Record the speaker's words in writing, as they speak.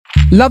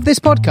Love this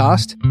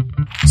podcast?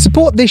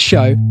 Support this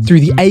show through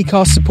the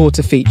Acast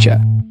supporter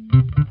feature.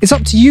 It's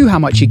up to you how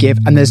much you give,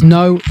 and there's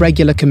no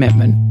regular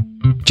commitment.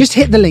 Just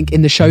hit the link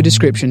in the show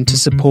description to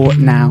support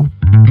now.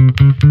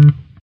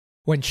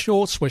 When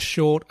Shorts Were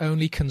Short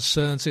only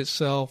concerns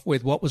itself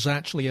with what was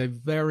actually a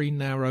very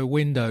narrow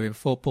window in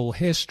football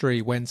history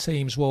when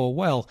teams wore,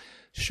 well,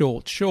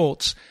 short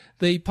shorts.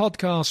 The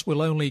podcast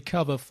will only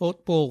cover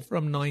football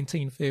from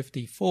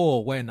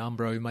 1954, when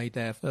Umbro made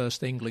their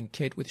first England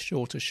kit with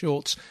shorter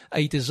shorts,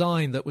 a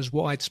design that was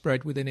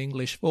widespread within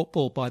English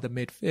football by the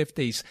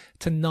mid-50s,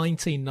 to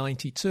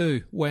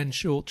 1992, when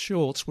short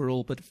shorts were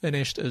all but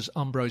finished as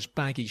Umbro's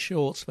baggy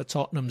shorts for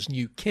Tottenham's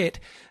new kit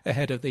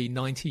ahead of the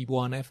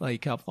 91 FA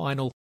Cup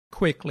final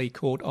quickly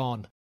caught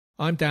on.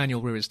 I'm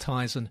Daniel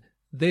Ruiz-Tyson.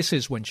 This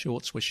is When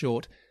Shorts Were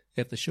Short.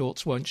 If the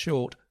shorts weren't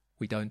short,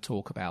 we don't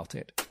talk about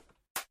it.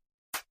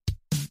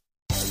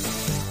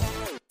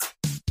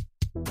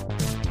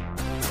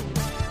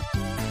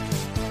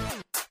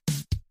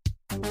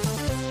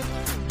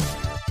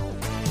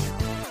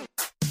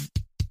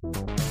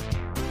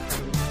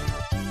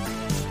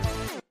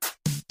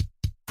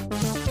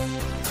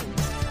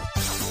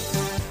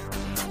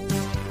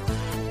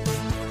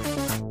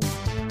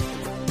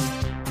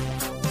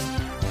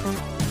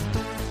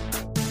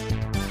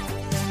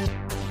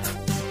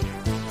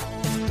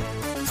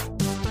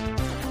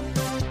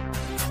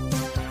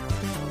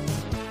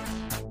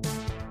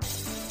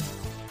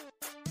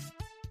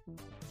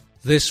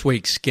 This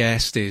week's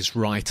guest is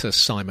writer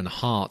Simon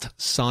Hart.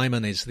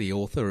 Simon is the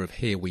author of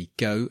Here We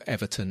Go,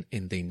 Everton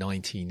in the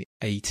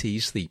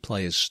 1980s, the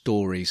players'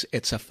 stories.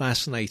 It's a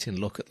fascinating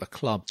look at the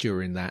club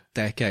during that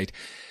decade.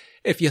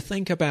 If you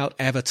think about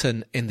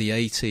Everton in the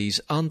 80s,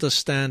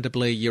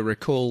 understandably you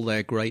recall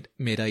their great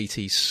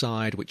mid-80s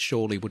side, which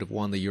surely would have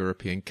won the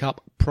European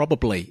Cup,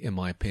 probably, in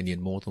my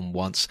opinion, more than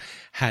once,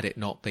 had it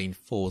not been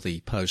for the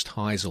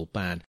post-Heysel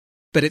ban.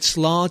 But it's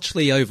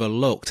largely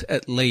overlooked,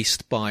 at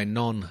least by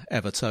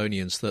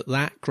non-Evertonians,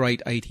 that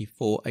great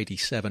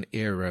 84-87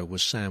 era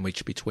was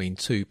sandwiched between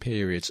two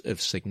periods of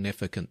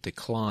significant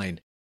decline.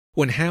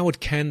 When Howard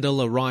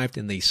Kendall arrived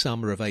in the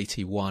summer of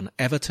 81,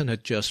 Everton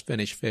had just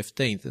finished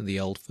 15th in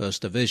the old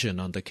First Division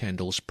under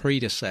Kendall's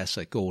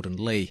predecessor, Gordon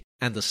Lee,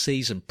 and the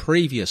season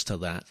previous to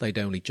that they'd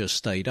only just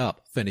stayed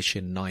up,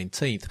 finishing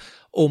 19th.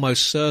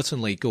 Almost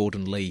certainly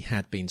Gordon Lee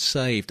had been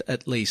saved,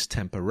 at least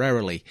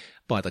temporarily,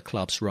 by the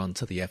club's run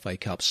to the FA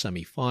Cup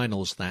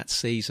semi-finals that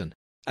season.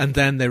 And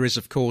then there is,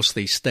 of course,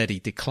 the steady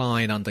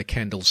decline under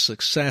Kendall's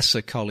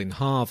successor, Colin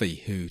Harvey,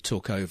 who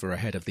took over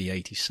ahead of the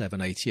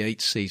 87-88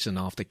 season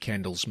after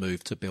Kendall's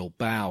move to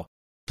Bilbao.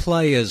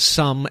 Players,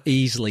 some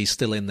easily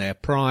still in their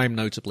prime,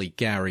 notably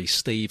Gary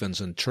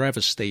Stevens and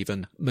Trevor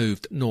Steven,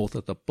 moved north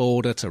of the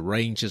border to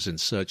Rangers in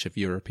search of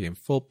European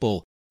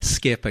football.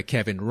 Skipper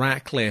Kevin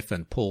Ratcliffe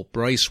and Paul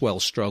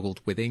Bracewell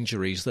struggled with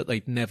injuries that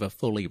they'd never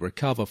fully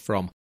recover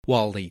from,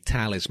 while the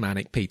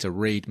talismanic Peter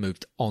Reid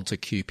moved on to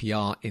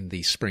QPR in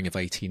the spring of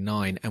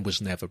 89 and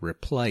was never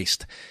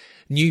replaced.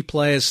 New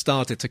players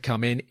started to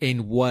come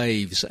in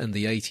waves, and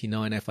the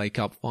 89 FA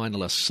Cup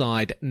finalist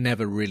side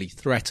never really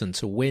threatened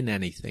to win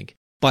anything.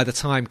 By the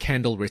time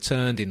Kendall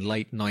returned in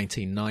late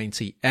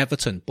 1990,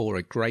 Everton bore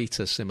a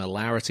greater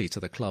similarity to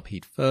the club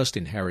he'd first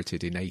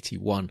inherited in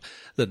 81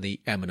 than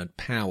the eminent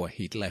power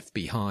he'd left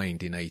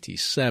behind in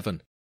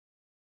 87.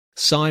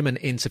 Simon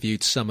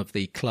interviewed some of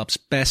the club's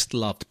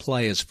best-loved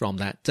players from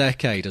that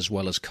decade, as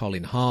well as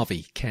Colin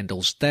Harvey,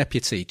 Kendall's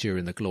deputy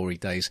during the glory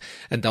days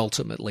and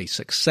ultimately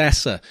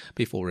successor,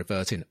 before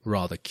reverting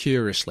rather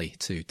curiously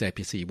to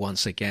deputy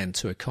once again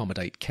to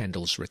accommodate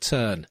Kendall's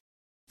return.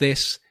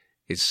 This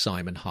is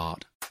Simon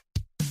Hart.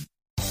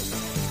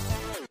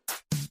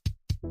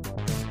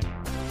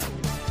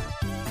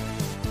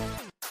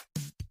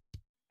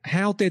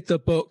 How did the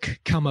book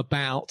come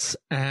about,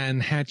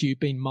 and had you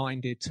been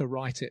minded to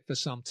write it for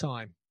some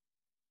time?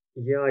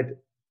 Yeah,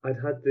 I'd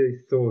had the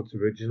thoughts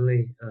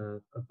originally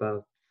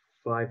about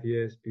 5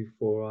 years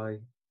before I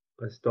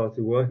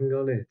started working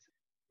on it,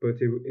 but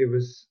it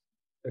was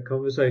a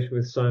conversation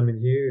with Simon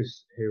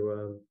Hughes,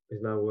 who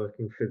is now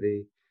working for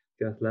the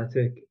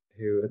Athletic,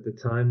 who at the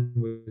time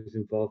was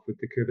involved with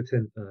the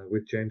Coubertin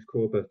with James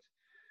Corbett.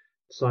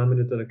 Simon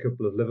had done a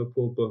couple of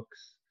Liverpool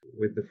books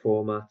with the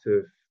format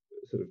of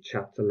sort of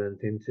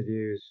chapter-length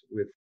interviews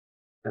with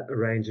a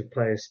range of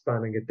players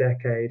spanning a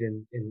decade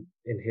in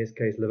his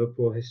case,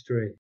 Liverpool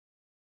history.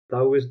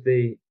 That was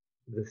the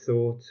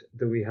thought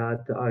that we had,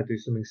 that I'd do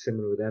something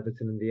similar with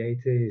Everton in the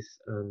 80s.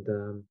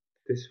 And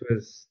this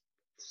was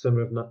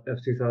summer of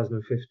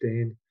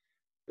 2015.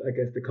 I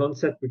guess the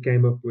concept we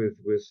came up with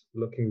was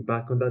looking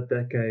back on that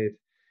decade,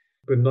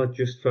 but not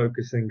just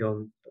focusing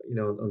on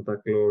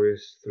that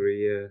glorious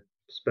 3-year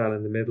spell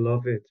in the middle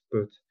of it,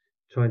 but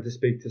trying to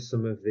speak to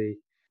some of the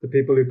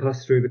people who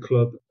passed through the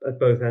club at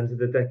both ends of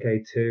the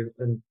decade too,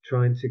 and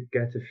trying to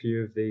get a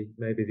few of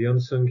maybe the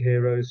unsung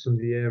heroes from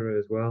the era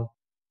as well.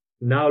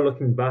 Now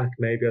looking back,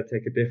 maybe I'd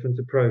take a different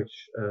approach,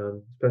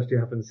 especially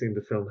having seen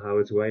the film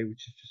Howard's Way,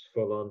 which is just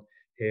full on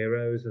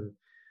heroes and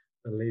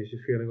leaves you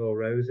feeling all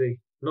rosy.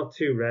 not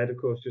too red, of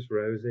course, just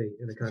rosy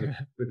in a kind of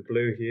with a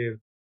blue hue.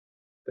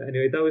 But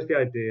anyway, that was the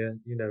idea,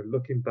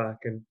 looking back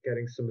and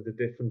getting some of the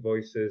different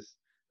voices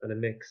and a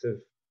mix of,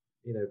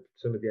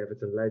 some of the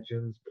Everton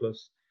legends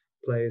plus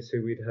players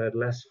who we'd heard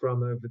less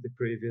from over the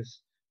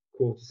previous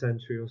quarter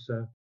century or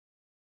so.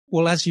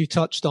 Well, as you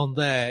touched on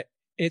there,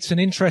 it's an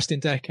interesting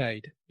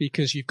decade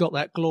because you've got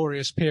that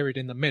glorious period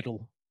in the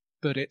middle,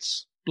 but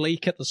it's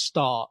bleak at the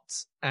start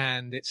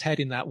and it's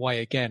heading that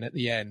way again at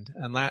the end.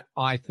 And that,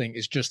 I think,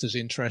 is just as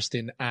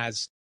interesting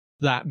as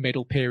that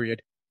middle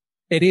period.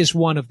 It is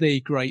one of the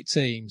great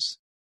teams.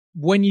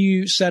 When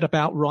you set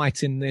about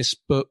writing this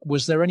book,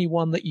 was there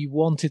anyone that you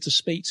wanted to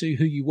speak to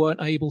who you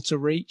weren't able to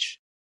reach?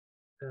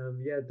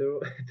 Yeah,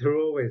 there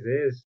always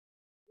is.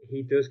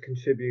 He does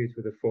contribute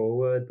with a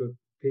foreword, but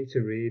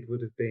Peter Reid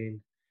would have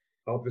been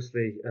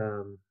obviously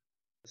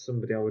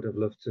somebody I would have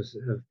loved to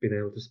have been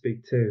able to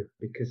speak to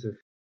because of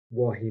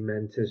what he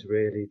meant as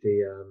really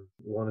the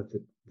one of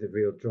the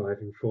real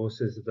driving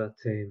forces of that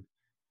team.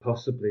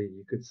 Possibly,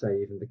 you could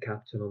say even the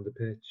captain on the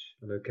pitch.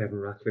 I know Kevin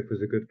Ratcliffe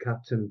was a good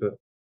captain, but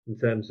in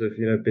terms of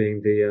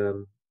being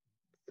the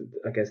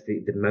I guess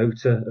the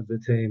motor of the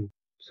team.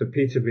 So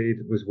Peter Reid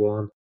was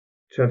one.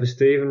 Trevor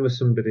Steven was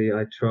somebody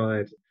I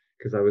tried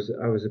because I was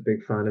a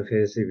big fan of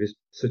his. He was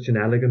such an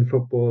elegant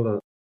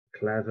footballer,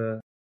 clever,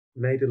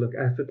 made it look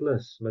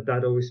effortless. My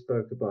dad always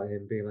spoke about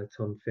him being like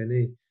Tom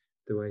Finney,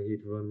 the way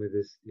he'd run with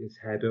his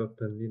head up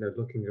and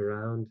looking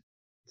around.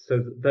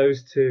 So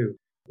those two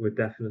were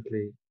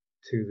definitely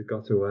two that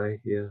got away.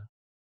 Yeah.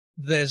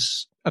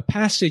 There's a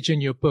passage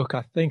in your book,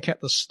 I think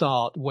at the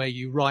start, where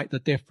you write the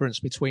difference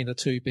between the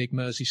two big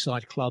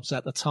Merseyside clubs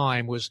at the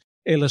time was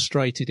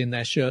illustrated in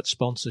their shirt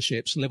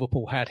sponsorships.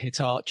 Liverpool had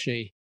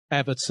Hitachi.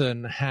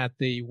 Everton had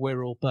the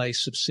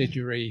Wirral-based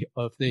subsidiary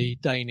of the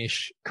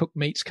Danish cooked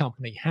meats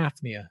company,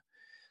 Hafnia.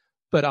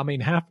 But I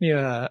mean,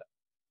 Hafnia,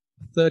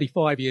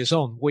 35 years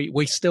on,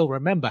 we still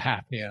remember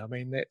Hafnia. I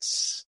mean,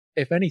 it's,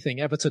 if anything,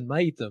 Everton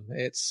made them.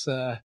 It's,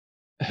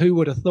 who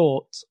would have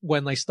thought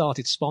when they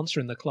started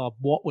sponsoring the club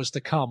what was to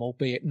come,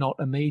 albeit not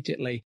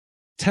immediately?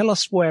 Tell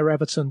us where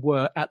Everton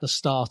were at the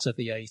start of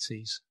the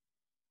 80s.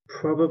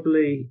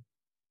 Probably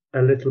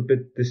a little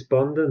bit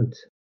despondent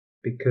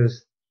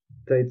because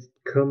they'd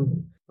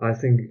come, I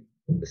think,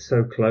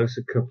 so close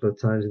a couple of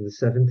times in the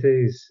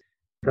 70s.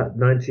 That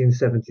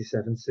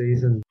 1977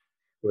 season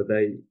where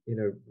they,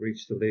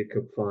 reached the League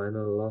Cup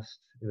final, lost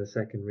in the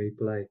second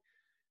replay,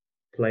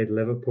 played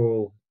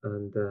Liverpool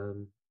and,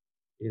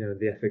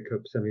 the FA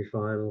Cup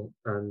semi-final,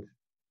 and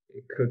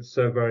it could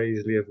so very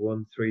easily have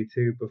won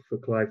 3-2, but for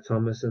Clive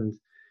Thomas and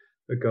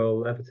a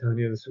goal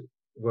Evertonians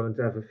won't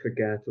ever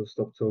forget or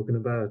stop talking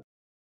about.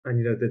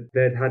 And,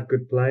 they'd had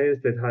good players.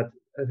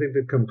 I think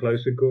they'd come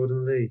close with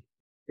Gordon Lee.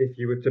 If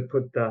you were to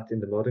put that in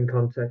the modern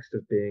context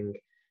of being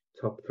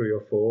top 3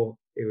 or 4,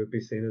 it would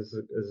be seen as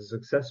a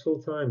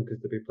successful time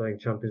because they'd be playing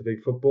Champions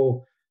League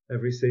football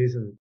every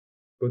season.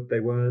 But they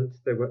weren't.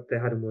 They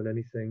hadn't won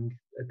anything.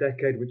 A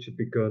decade which had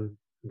begun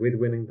with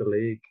winning the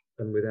league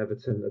and with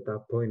Everton at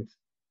that point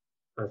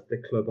as the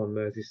club on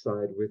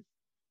Merseyside with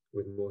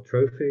more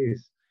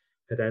trophies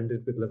had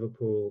ended with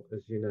Liverpool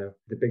as,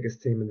 the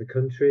biggest team in the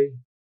country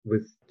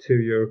with 2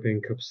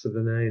 European Cups to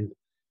the name.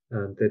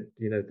 And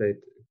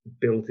they'd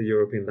built a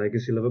European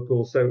legacy,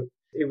 Liverpool. So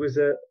it was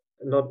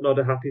not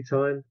a happy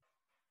time.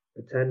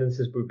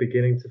 Attendances were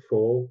beginning to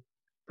fall.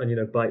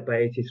 And, by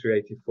 83,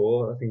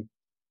 84, I think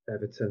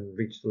Everton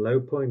reached the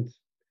low point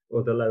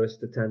or the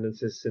lowest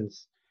attendances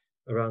since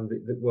around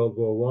the World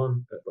War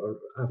One,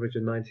 average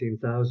of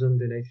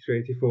 19,000 in 83,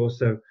 84.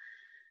 So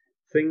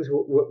things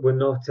were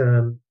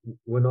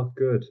not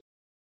good.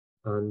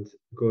 And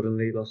Gordon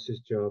Lee lost his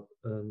job,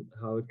 and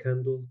Howard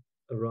Kendall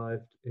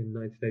arrived in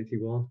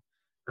 1981.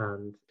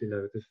 And,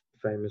 the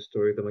famous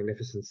story of the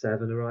Magnificent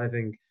Seven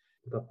arriving,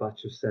 that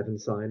batch of 7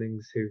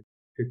 signings who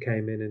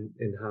came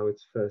in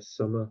Howard's first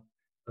summer.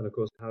 And of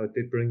course, Howard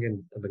did bring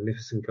in a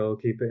magnificent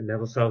goalkeeper in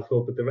Neville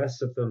Southall, but the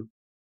rest of them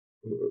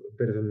were a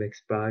bit of a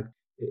mixed bag.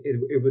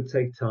 It would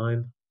take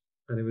time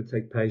and it would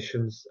take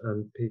patience,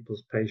 and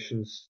people's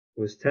patience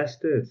was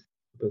tested.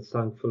 But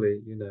thankfully,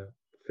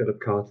 Philip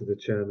Carter, the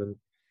chairman,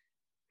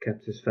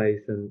 kept his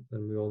faith, and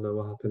we all know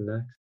what happened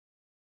next.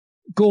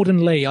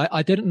 Gordon Lee,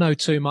 I didn't know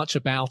too much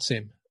about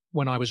him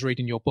when I was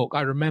reading your book.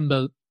 I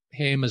remember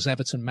him as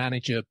Everton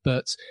manager,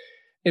 but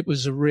it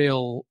was a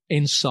real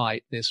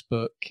insight, this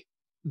book,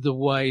 the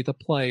way the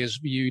players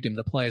viewed him,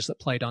 the players that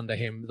played under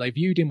him. They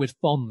viewed him with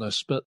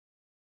fondness, but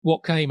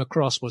what came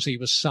across was he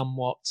was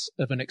somewhat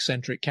of an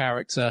eccentric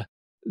character.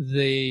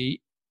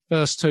 The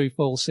first 2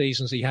 full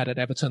seasons he had at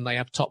Everton, they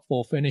have top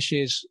 4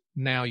 finishes.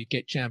 Now you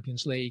get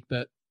Champions League,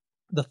 but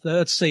the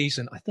 3rd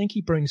season, I think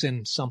he brings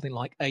in something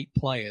like 8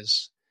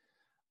 players.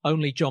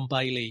 Only John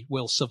Bailey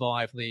will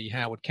survive the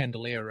Howard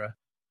Kendall era.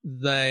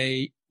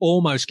 They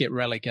almost get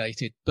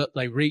relegated, but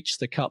they reach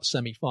the cup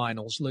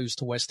semi-finals, lose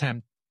to West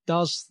Ham.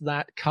 Does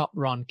that cup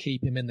run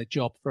keep him in the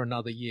job for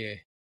another year?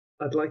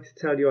 I'd like to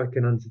tell you I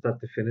can answer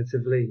that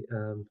definitively,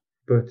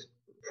 but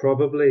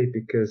probably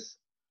because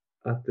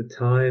at the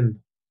time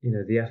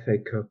the FA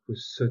Cup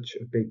was such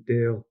a big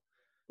deal.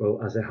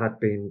 Well, as it had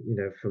been,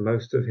 for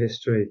most of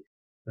history,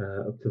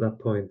 up to that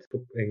point,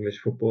 English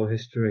football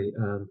history,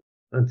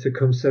 and to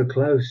come so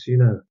close,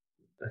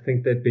 I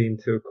think they'd been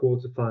to a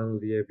quarter final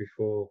the year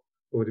before,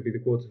 or would it be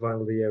the quarter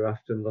final the year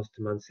after and lost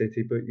to Man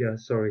City? But yeah,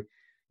 sorry,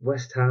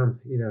 West Ham,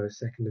 a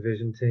second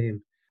division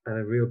team, and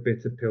a real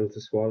bitter pill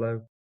to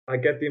swallow. I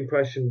get the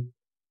impression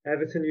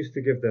Everton used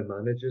to give their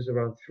managers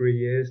around 3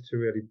 years to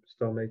really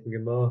start making a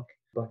mark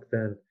back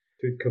then.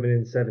 Who'd come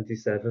in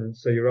 77.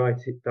 So you're right,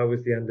 that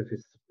was the end of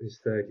his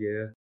third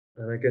year.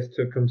 And I guess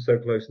to have come so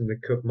close in the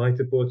cup might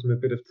have bought him a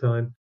bit of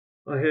time.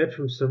 I heard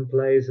from some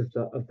players of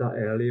that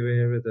earlier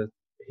era that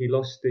he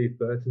lost Steve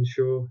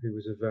Burtonshaw, who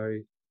was a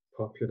very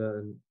popular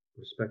and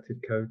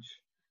respected coach,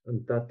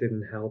 and that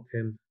didn't help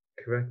him.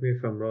 Correct me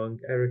if I'm wrong.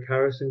 Eric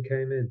Harrison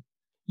came in.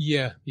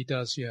 Yeah, he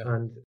does, yeah.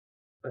 And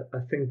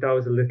I think that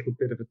was a little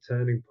bit of a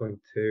turning point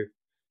too,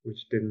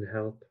 which didn't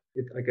help.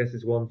 I guess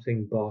it's one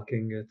thing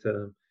barking at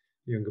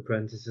young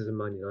apprentices in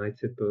Man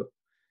United, but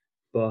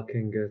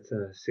barking at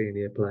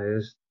senior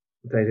players,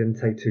 they didn't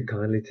take too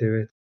kindly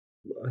to it.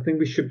 I think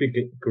we should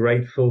be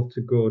grateful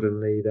to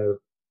Gordon Lee, though,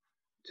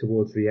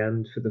 towards the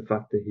end for the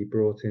fact that he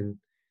brought in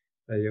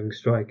a young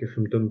striker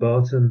from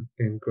Dumbarton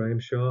in Graham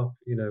Sharp.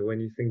 When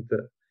you think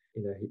that,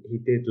 he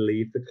did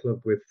leave the club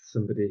with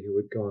somebody who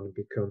would go on and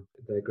become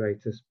their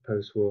greatest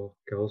post-war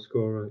goal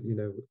scorer.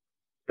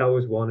 That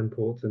was one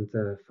important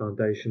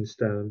foundation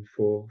stone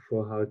for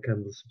Howard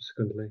Kendall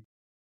subsequently.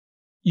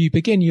 You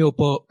begin your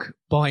book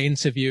by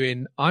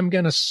interviewing, I'm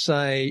going to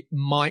say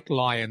Mike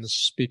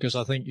Lyons, because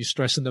I think you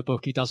stress in the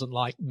book he doesn't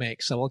like Mick.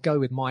 So I'll go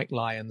with Mike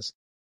Lyons.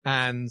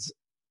 And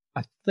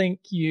I think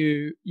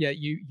you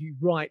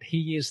write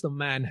he is the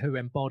man who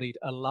embodied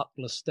a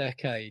luckless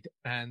decade.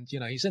 And,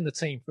 he's in the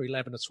team for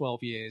 11 or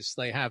 12 years.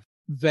 They have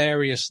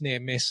various near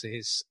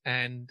misses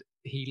and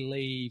he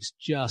leaves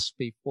just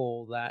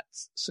before that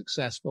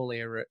successful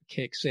era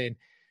kicks in.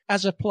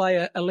 As a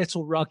player, a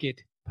little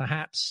rugged,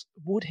 perhaps.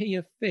 Would he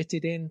have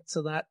fitted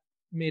into that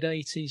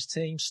mid-80s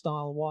team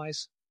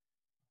style-wise?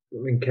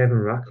 I mean, Kevin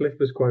Ratcliffe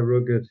was quite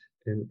rugged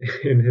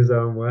in his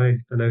own way.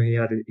 I know he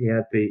had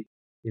the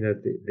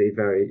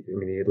very,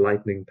 he had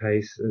lightning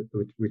pace,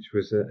 which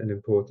was an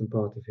important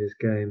part of his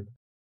game.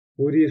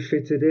 Would he have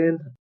fitted in?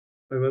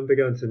 I remember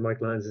going to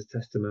Mike Lyons'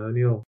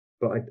 testimonial,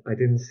 but I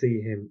didn't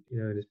see him,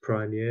 in his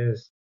prime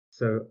years.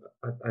 So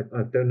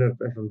I don't know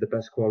if I'm the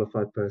best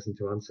qualified person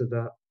to answer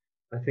that.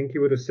 I think he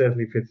would have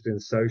certainly fitted in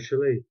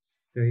socially.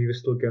 He was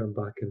still going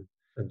back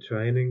and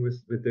training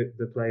with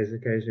the players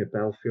occasionally at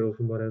Belfield,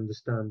 from what I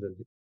understand, and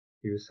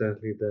he was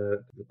certainly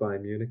the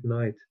Bayern Munich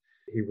night.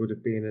 He would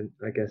have been,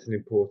 an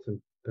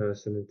important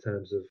person in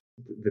terms of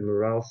the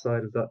morale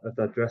side of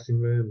that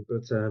dressing room.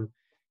 But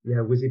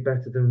was he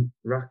better than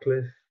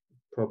Ratcliffe?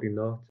 Probably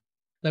not.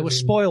 They were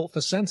spoilt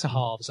for centre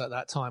halves at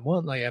that time,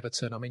 weren't they,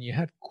 Everton? You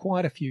had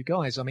quite a few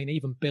guys.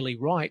 Even Billy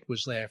Wright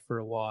was there for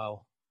a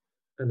while.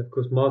 And of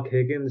course, Mark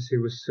Higgins,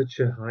 who was such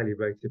a highly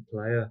rated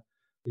player,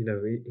 he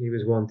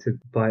was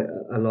wanted by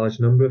a large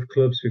number of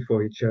clubs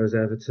before he chose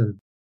Everton.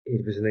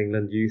 He was an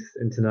England youth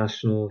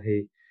international.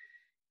 I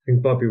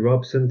think Bobby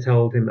Robson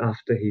told him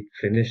after he'd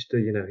finished,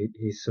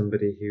 he's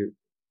somebody who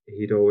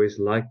he'd always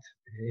liked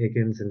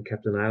Higgins and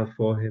kept an eye out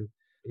for him.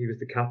 He was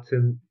the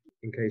captain,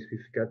 in case we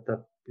forget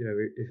that,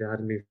 if it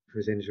hadn't been for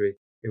his injury,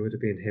 it would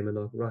have been him and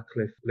not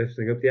Ratcliffe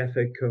lifting up the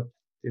FA Cup,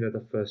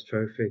 the first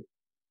trophy.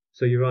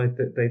 So you're right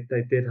that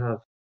they did have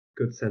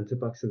good centre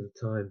backs at the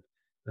time.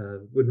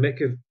 Would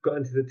Mick have got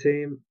into the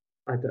team?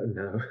 I don't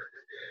know,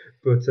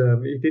 but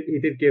he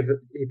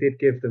did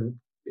give them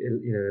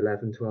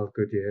 11, 12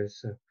 good years.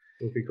 So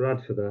we'll be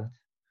glad for that.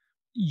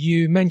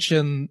 You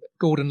mentioned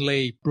Gordon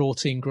Lee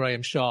brought in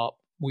Graham Sharp,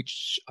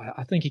 which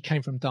I think he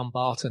came from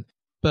Dumbarton.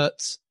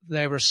 But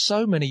there are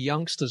so many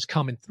youngsters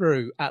coming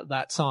through at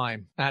that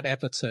time at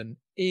Everton.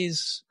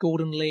 Is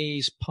Gordon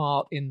Lee's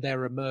part in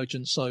their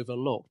emergence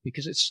overlooked?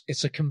 Because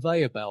it's a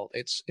conveyor belt.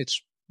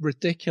 It's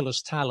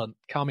ridiculous talent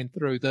coming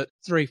through that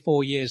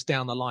 3-4 years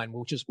down the line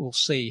we'll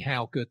see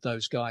how good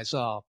those guys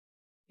are.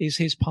 Is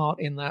his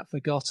part in that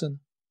forgotten?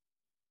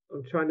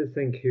 I'm trying to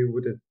think who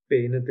would have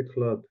been at the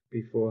club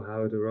before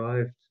Howard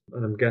arrived,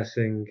 and I'm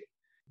guessing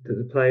that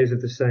the players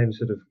of the same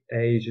sort of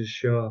age as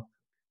Sharp.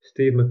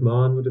 Steve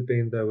McMahon would have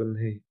been there, wouldn't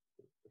he?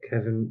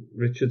 Kevin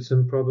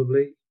Richardson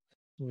probably.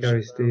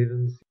 Gary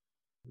Stevens.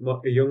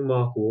 A young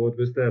Mark Ward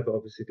was there, but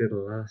obviously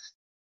didn't last.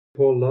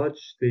 Paul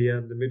Lodge, the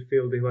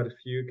midfielder who had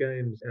a few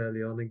games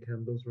early on in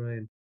Kendall's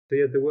reign. So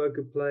yeah, there were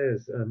good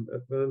players. I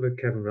remember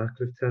Kevin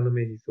Ratcliffe telling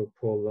me he thought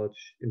Paul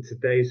Lodge in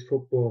today's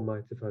football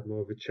might have had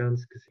more of a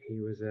chance because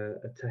he was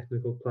a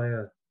technical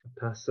player, a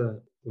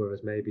passer,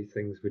 whereas maybe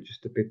things were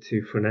just a bit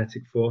too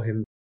frenetic for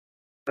him.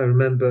 I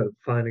remember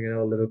finding an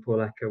old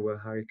Liverpool echo where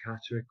Harry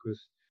Catterick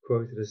was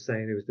quoted as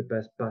saying it was the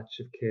best batch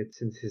of kids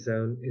since his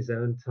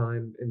own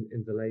time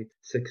in the late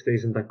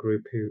 60s in that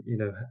group who,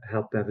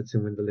 helped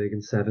Everton win the league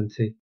in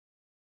 70.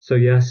 So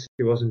yes,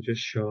 he wasn't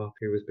just Sharp,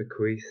 he was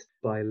bequeathed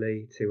by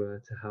Lee to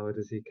Howard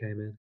as he came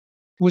in.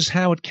 Was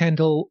Howard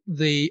Kendall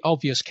the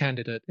obvious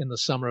candidate in the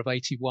summer of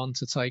 81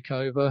 to take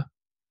over?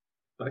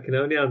 I can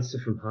only answer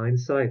from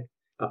hindsight.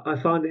 I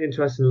found it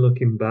interesting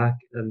looking back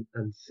and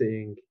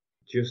seeing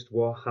just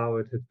what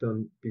Howard had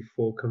done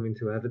before coming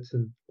to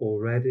Everton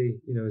already,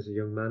 as a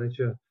young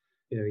manager.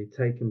 He'd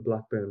taken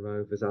Blackburn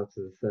Rovers out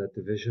to the third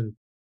division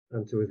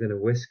and to within a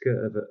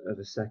whisker of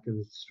a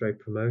second straight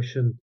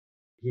promotion.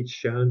 He'd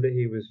shown that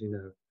he was,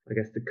 I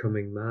guess the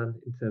coming man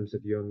in terms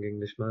of young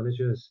English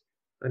managers.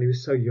 And he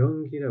was so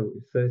young,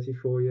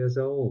 34 years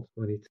old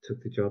when he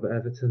took the job at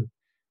Everton.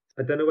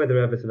 I don't know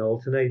whether Everton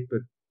alternate,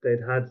 but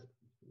they'd had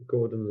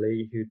Gordon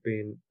Lee, who'd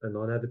been a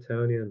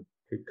non-Evertonian,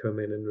 who'd come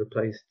in and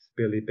replaced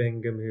Billy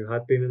Bingham, who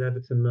had been an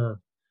Everton man.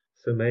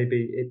 So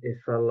maybe it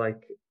felt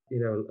like,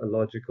 a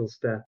logical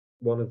step.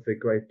 One of the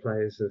great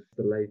players of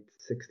the late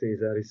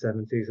 60s, early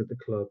 70s at the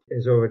club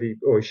is already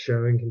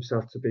showing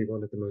himself to be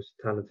one of the most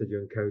talented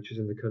young coaches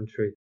in the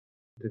country.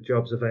 The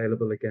job's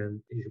available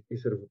again.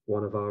 He's sort of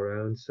one of our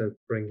own, so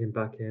bring him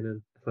back in,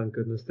 and thank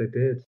goodness they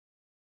did.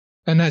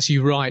 And as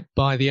you write,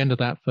 by the end of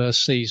that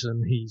first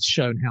season, he's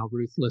shown how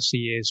ruthless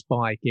he is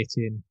by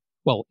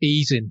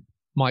easing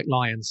Mike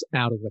Lyons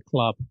out of the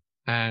club.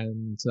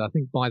 And I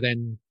think by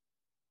then,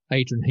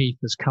 Adrian Heath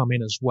has come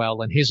in as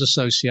well. And his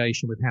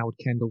association with Howard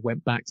Kendall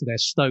went back to their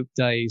Stoke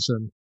days.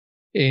 And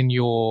in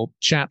your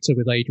chapter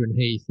with Adrian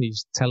Heath,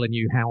 he's telling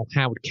you how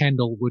Howard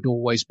Kendall would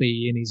always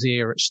be in his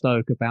ear at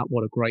Stoke about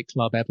what a great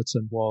club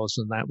Everton was,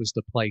 and that was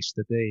the place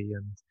to be.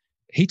 And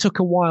he took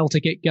a while to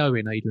get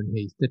going, Adrian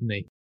Heath, didn't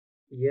he?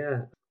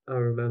 Yeah, I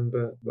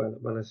remember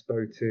when I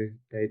spoke to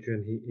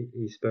Adrian,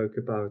 he spoke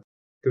about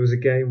there was a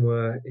game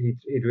where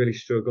he'd really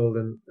struggled,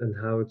 and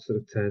Howard sort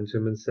of turned to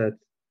him and said,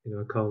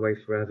 I can't wait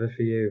forever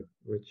for you,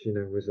 which,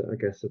 was, I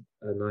guess,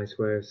 a nice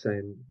way of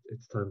saying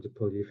it's time to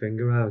pull your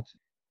finger out.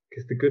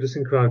 Because the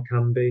Goodison crowd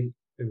can be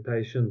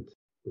impatient.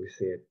 We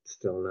see it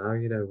still now,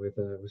 with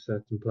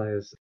certain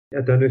players. I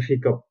don't know if he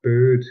got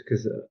booed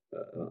because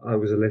I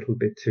was a little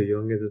bit too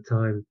young at the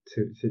time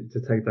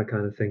to take that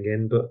kind of thing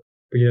in. But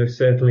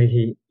certainly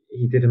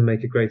he didn't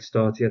make a great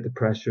start. He had the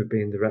pressure of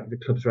being the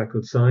club's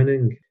record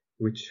signing,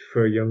 which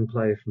for a young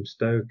player from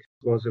Stoke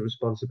was a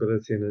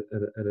responsibility and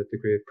a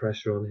degree of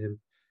pressure on him.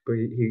 But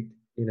he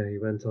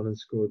went on and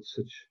scored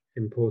such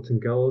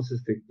important goals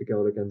as the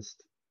goal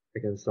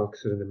against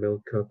Oxford in the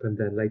Milk Cup, and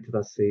then later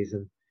that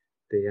season,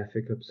 the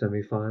FA Cup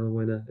semi-final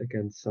winner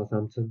against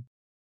Southampton.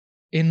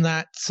 In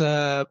that,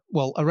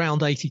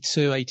 around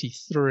 82,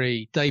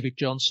 83, David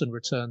Johnson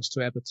returns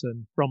to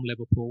Everton from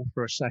Liverpool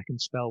for a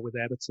second spell with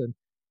Everton.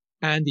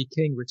 Andy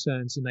King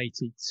returns in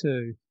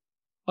 82.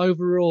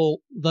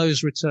 Overall,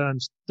 those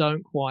returns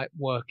don't quite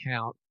work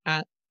out.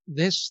 At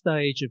this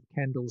stage of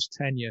Kendall's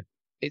tenure,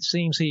 it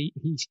seems he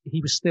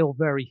was still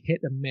very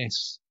hit and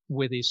miss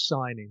with his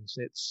signings.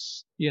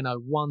 It's,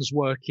 one's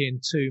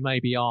working, two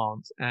maybe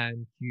aren't,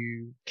 and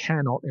you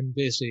cannot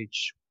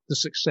envisage the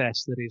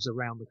success that is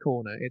around the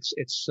corner.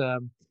 It's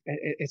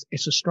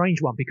a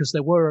strange one because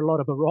there were a lot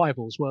of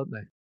arrivals, weren't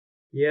there?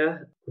 Yeah,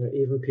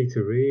 even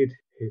Peter Reid,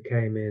 who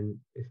came in,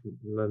 if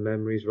my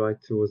memory's right,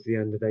 towards the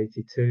end of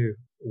 82,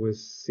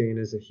 was seen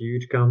as a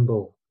huge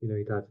gamble.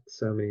 He'd had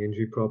so many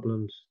injury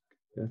problems.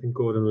 I think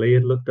Gordon Lee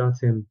had looked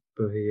at him,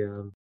 but he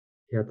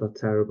had that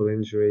terrible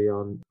injury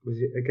was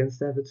it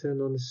against Everton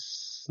on a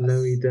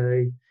snowy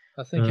day?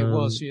 I think it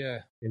was, yeah.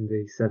 In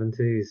the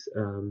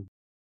 70s.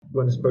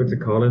 When I spoke to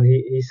Colin,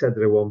 he said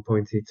that at one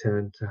point he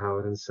turned to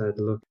Howard and said,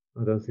 look,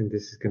 I don't think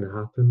this is going to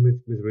happen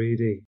with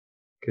Reedy,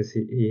 because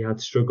he had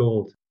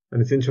struggled.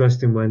 And it's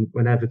interesting when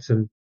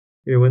Everton,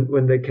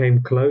 when they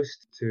came close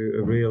to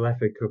a real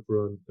FA Cup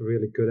run, a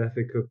really good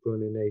FA Cup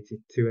run in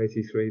 82,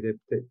 83,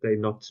 they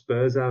knocked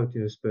Spurs out.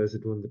 Spurs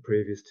had won the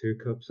previous two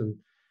cups and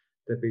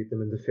they beat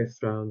them in the fifth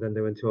round. Then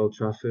they went to Old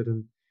Trafford,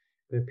 and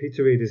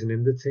Peter Reid isn't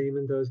in the team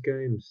in those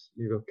games.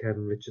 You've got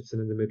Kevin Richardson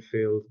in the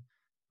midfield,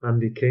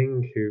 Andy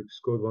King, who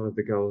scored one of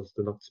the goals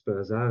that knocked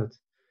Spurs out.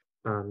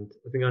 And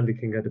I think Andy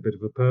King had a bit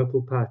of a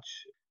purple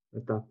patch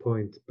at that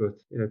point. But,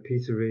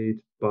 Peter Reid,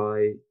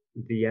 by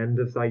the end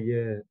of that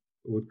year,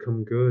 would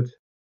come good.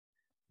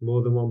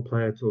 More than one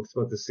player talks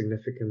about the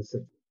significance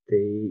of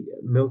the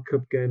Milk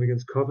Cup game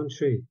against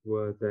Coventry,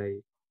 where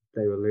they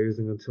were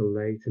losing until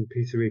late, and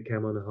Peter Reid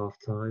came on at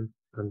half-time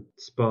and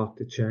sparked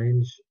a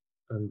change.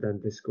 And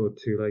then they scored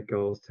two late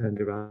goals,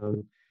 turned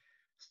around,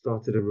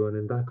 started a run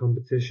in that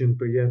competition.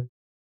 But yeah,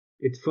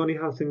 it's funny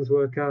how things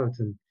work out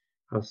and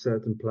how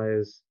certain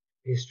players,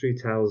 history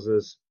tells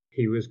us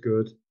he was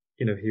good.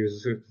 He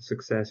was a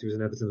success. He was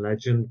an Everton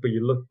legend. But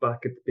you look back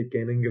at the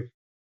beginning of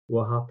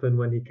what happened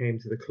when he came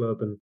to the club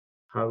and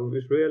how it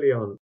was really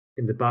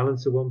in the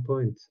balance at one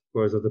point.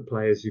 Whereas other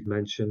players you've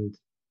mentioned,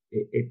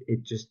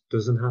 it just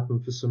doesn't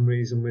happen for some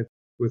reason with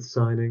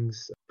signings.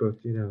 But,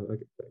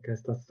 I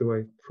guess that's the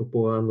way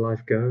football and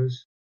life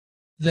goes.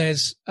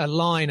 There's a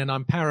line, and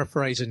I'm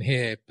paraphrasing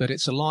here, but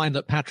it's a line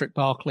that Patrick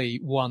Barclay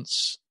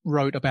once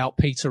wrote about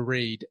Peter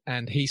Reid,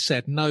 and he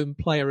said no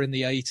player in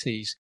the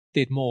 80s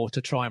did more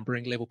to try and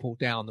bring Liverpool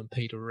down than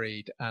Peter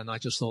Reid. And I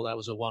just thought that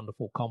was a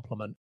wonderful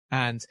compliment.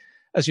 And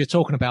as you're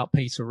talking about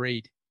Peter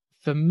Reid,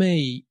 For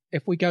me,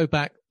 if we go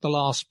back the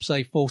last,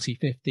 say, 40,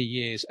 50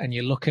 years, and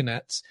you're looking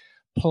at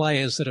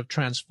players that have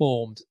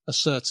transformed a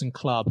certain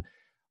club,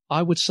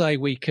 I would say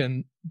we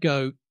can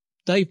go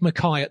Dave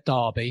Mackay at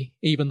Derby,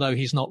 even though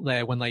he's not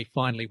there when they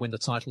finally win the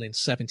title in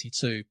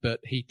 72, but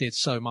he did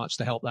so much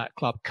to help that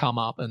club come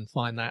up and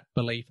find that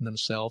belief in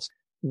themselves.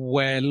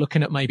 We're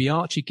looking at maybe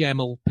Archie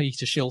Gemmill,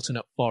 Peter Shilton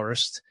at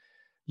Forest.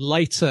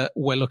 Later,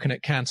 we're looking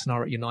at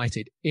Cantona at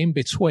United. In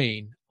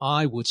between,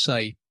 I would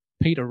say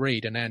Peter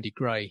Reid and Andy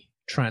Gray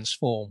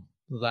transform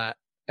that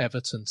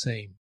Everton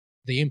team.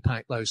 The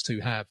impact those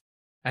two have.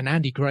 And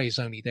Andy Gray is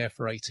only there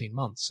for 18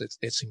 months.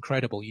 It's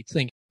incredible. You'd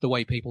think the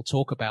way people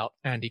talk about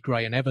Andy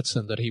Gray and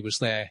Everton, that he was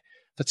there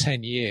for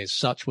 10 years,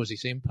 such was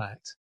his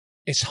impact.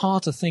 It's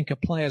hard to think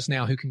of players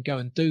now who can go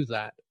and do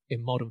that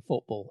in modern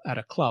football at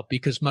a club,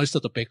 because most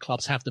of the big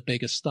clubs have the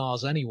biggest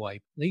stars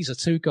anyway. These are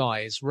two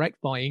guys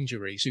wrecked by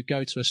injuries who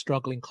go to a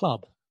struggling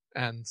club,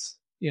 and,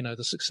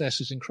 the success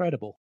is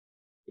incredible.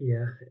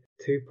 Yeah,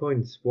 2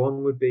 points.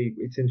 One would be,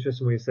 it's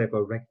interesting when you say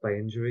about wrecked by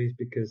injuries,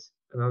 because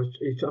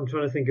I'm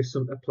trying to think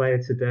of a player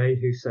today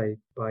who, say,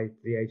 by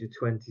the age of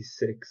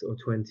 26 or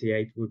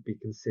 28 would be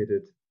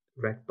considered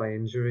wrecked by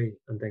injury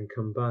and then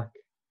come back.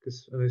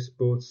 Because I know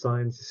sports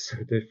science is so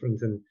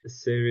different, and a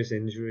serious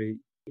injury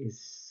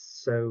is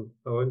so,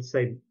 I wouldn't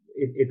say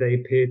they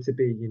appear to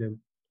be,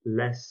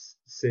 less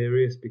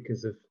serious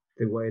because of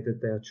the way that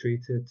they are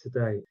treated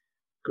today.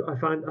 I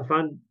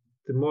find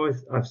the more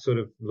I've sort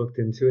of looked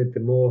into it, the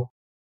more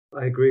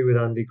I agree with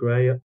Andy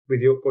Gray,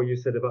 with what you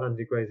said about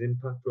Andy Gray's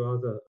impact,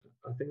 rather.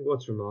 I think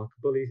what's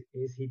remarkable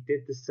is he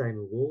did the same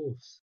at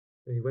Wolves.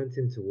 He went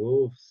into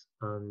Wolves,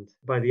 and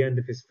by the end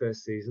of his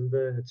first season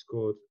there, had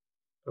scored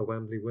a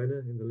Wembley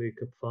winner in the League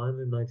Cup final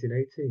in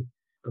 1980.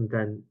 And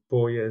then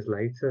 4 years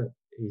later,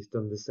 he's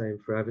done the same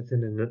for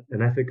Everton in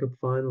an FA Cup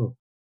final.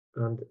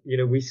 And,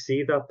 we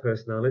see that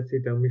personality,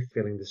 don't we,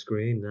 filling the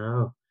screen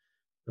now.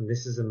 And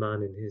this is a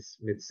man in his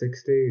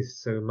mid-60s.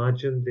 So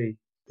imagine the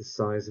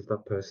size of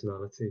that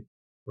personality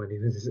when he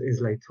was in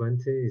his late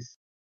 20s.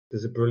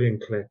 There's a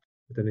brilliant clip,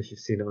 I don't know if you've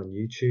seen it on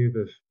YouTube,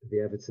 of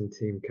the Everton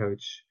team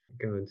coach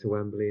going to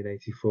Wembley in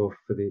 84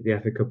 for the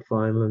FA Cup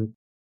final. And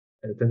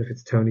I don't know if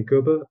it's Tony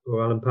Gubba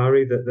or Alan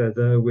Parry that they're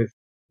there with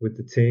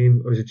the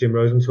team, or is it Jim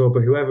Rosenthal,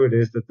 but whoever it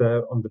is, that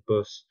they're on the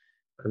bus.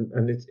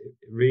 And it's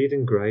Reid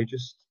and Gray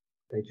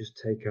they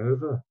just take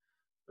over.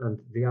 And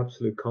the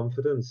absolute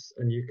confidence,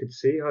 and you could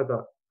see how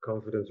that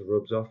confidence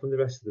rubs off on the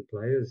rest of the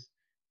players.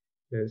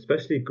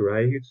 Especially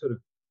Gray, who'd sort of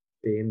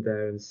been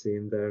there and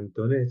seen there and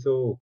done it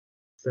all.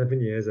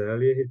 7 years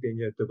earlier, he'd been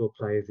your double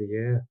player of the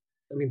year.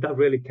 I mean, that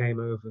really came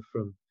over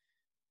from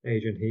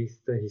Adrian Heath,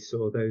 that he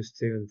saw those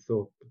two and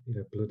thought,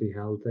 bloody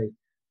hell,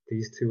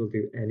 these two will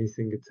do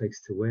anything it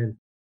takes to win.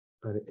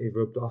 And it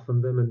rubbed off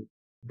on them. And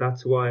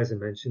that's why, as I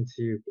mentioned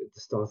to you at the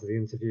start of the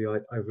interview,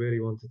 I really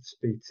wanted to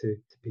speak to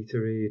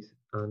Peter Reid.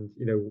 And,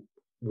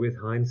 with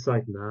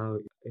hindsight now,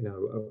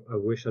 I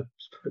wish I'd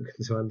spoken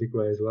to Andy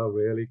Gray as well,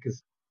 really,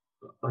 because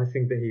I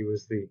think that he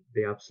was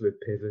the absolute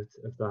pivot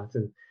of that.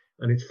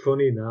 And it's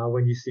funny now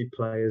when you see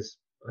players,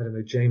 I don't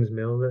know, James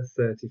Milner,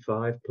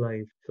 35,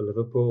 playing for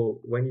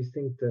Liverpool, when you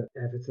think that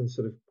Everton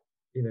sort of,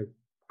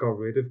 got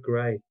rid of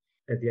Gray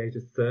at the age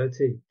of 30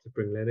 to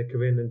bring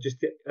Lineker in. And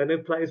I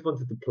know players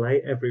wanted to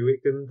play every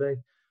week, didn't they?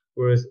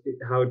 Whereas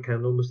Howard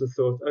Kendall must have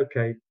thought,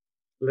 okay,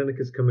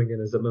 Lineker's coming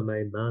in as my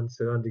main man,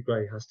 so Andy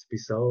Gray has to be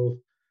sold,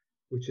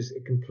 which is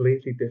a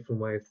completely different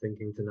way of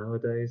thinking to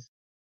nowadays,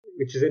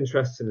 which is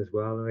interesting as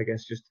well, and I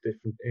guess just a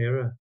different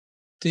era.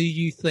 Do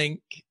you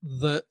think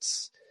that,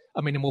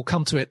 and we'll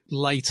come to it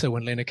later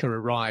when Lineker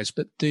arrives,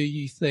 but do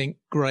you think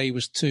Gray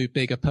was too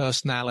big a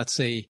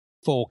personality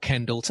for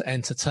Kendall to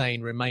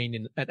entertain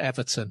remaining at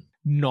Everton,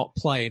 not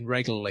playing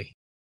regularly?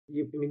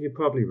 You're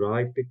probably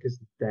right, because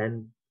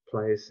then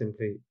players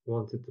simply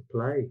wanted to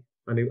play.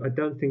 And I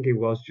don't think it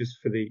was just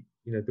for the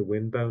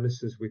win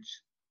bonuses, which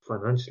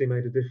financially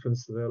made a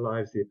difference to their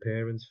lives, the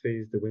appearance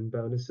fees, the win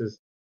bonuses.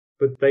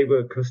 But they were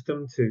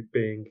accustomed to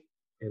being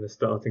in a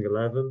starting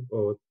 11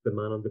 or the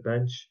man on the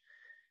bench.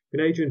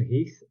 Adrian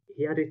Heath,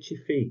 he had itchy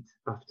feet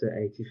after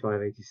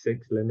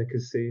 85-86,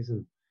 Lineker's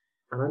season.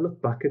 And I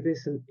look back at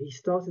this, and he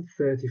started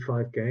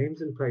 35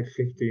 games and played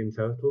 50 in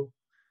total.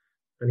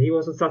 And he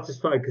wasn't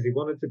satisfied because he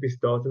wanted to be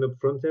starting up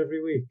front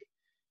every week.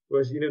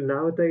 Whereas,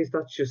 nowadays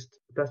that's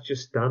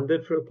just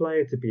standard for a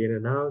player to be in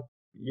and out.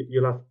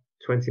 You'll have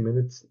 20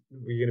 minutes.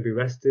 You're going to be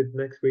rested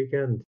next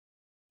weekend.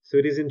 So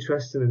it is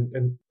interesting.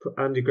 And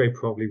Andy Gray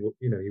probably,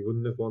 he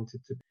wouldn't have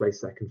wanted to play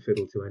second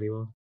fiddle to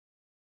anyone.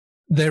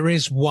 There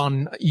is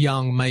one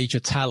young major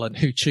talent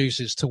who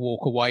chooses to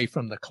walk away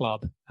from the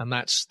club, and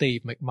that's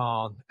Steve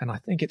McMahon. And I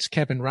think it's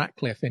Kevin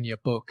Ratcliffe in your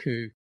book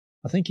who,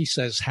 I think he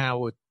says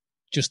Howard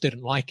just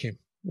didn't like him,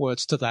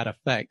 words to that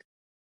effect.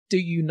 Do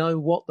you know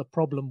what the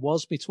problem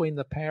was between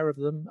the pair of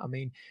them?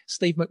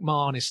 Steve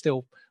McMahon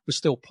was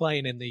still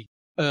playing in the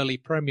early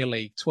Premier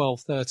League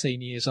 12, 13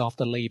 years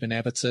after leaving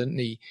Everton.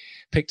 He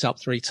picked up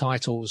 3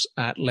 titles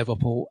at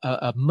Liverpool,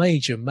 a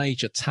major,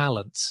 major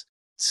talent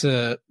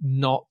to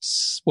not,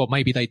 well,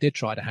 maybe they did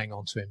try to hang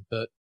on to him,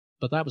 but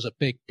but that was a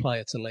big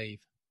player to leave.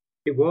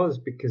 It was,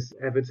 because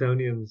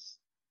Evertonians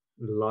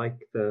like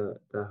their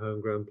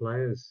homegrown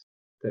players.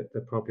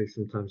 They're probably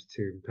sometimes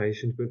too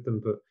impatient with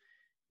them, but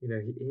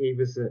he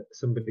was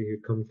somebody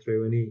who'd come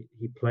through, and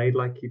he played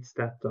like he'd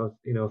stepped off,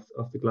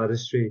 off the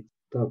Gladys Street.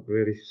 That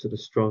really sort of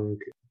strong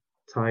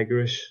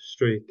tigerish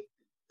streak.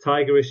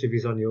 Tigerish if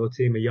he's on your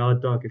team, a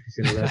yard dog if he's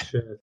in a red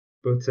shirt.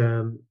 But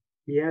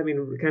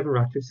Kevin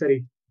Ratcliffe said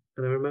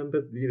and I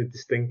remember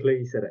distinctly,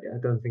 he said, I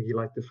don't think he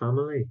liked the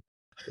family.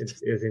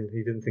 As in,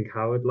 he didn't think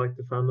Howard liked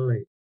the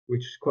family,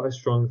 which is quite a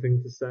strong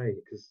thing to say,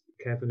 because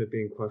Kevin had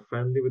been quite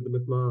friendly with the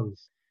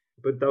McMahons.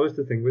 But that was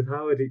the thing with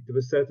Howard. There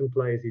were certain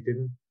players he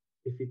didn't.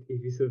 If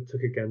he sort of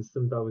took against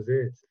them, that was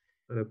it.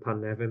 I know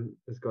Pan Nevin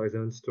has got his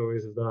own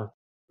stories of that.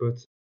 But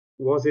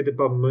was it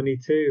about money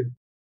too?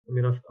 I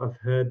mean, I've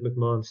heard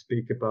McMahon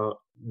speak about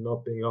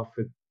not being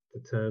offered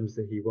the terms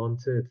that he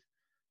wanted.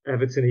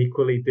 Everton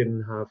equally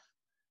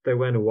they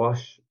weren't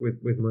awash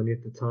with money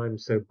at the time.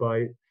 So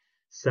by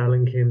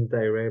selling him,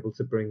 they were able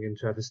to bring in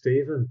Trevor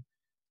Steven.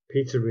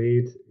 Peter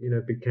Reid,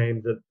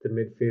 became the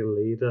midfield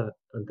leader,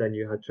 and then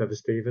you had Trevor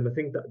Steven. I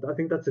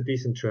think that's a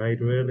decent trade,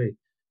 really,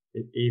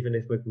 even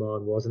if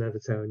McMahon was an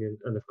Evertonian,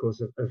 and of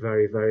course a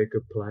very, very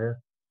good player.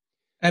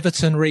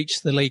 Everton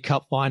reached the League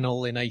Cup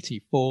final in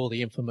 '84,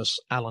 the infamous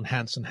Alan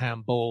Hansen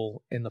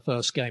handball in the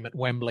first game at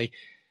Wembley.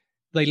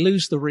 They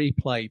lose the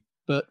replay,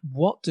 but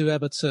what do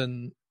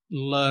Everton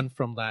learn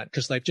from that?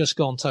 Because they've just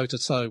gone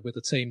toe-to-toe with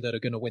the team that are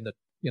going to win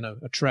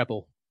a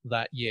treble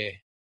that year.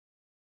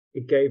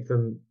 It gave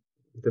them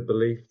the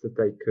belief that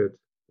they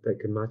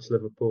could match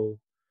Liverpool.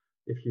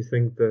 If you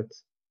think that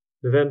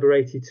November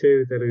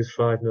 '82, they lose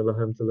 5-0 at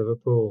home to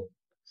Liverpool,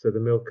 so the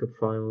Milk Cup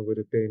final would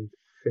have been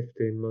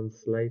 15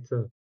 months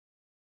later.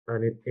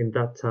 And in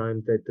that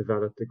time, they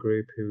developed a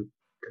group who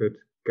could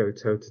go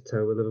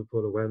toe-to-toe with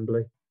Liverpool at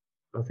Wembley.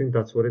 I think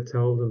that's what it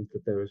told them,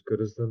 that they're as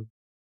good as them.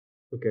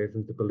 It gave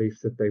them the belief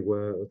that they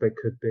were, or they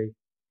could be.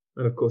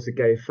 And of course, it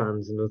gave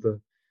fans another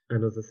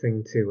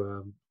thing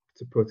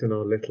to put in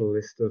our little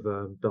list of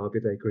Derby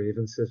Day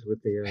grievances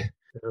with the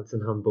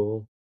Hansen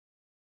handball.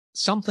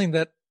 Something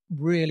that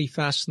really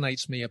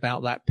fascinates me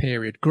about that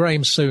period,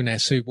 Graham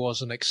Souness, who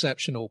was an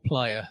exceptional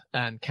player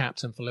and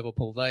captain for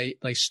Liverpool,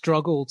 they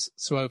struggled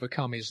to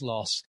overcome his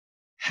loss.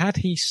 Had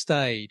he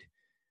stayed,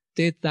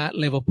 did that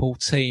Liverpool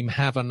team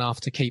have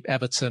enough to keep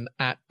Everton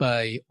at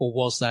bay, or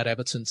was that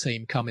Everton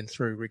team coming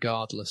through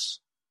regardless?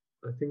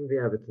 I think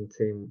the Everton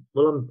team,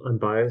 well, I'm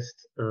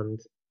biased, and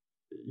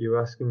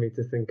you're asking me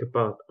to think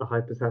about a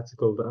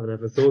hypothetical that I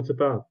never thought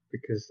about,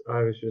 because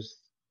I was just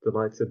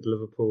delighted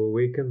Liverpool were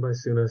weakened by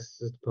Souness'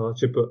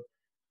 departure. But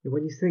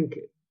when you think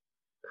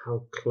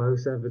how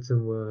close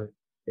Everton were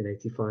in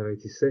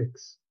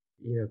 '85-86,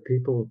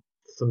 people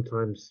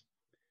sometimes,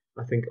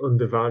 I think,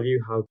 undervalue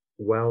how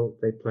well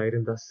they played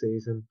in that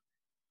season.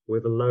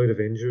 With a load of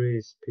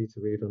injuries,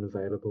 Peter Reid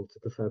unavailable to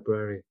the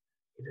February.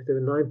 They were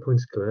 9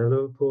 points clear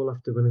Liverpool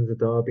after winning the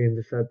derby in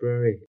the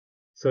February.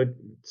 So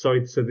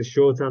the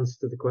short answer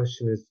to the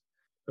question is,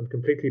 I'm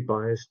completely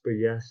biased, but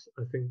yes,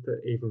 I think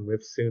that even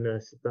with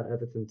Souness, that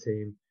Everton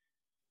team,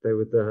 they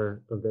were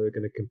there and they were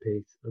going to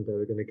compete and they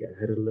were going to get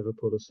ahead of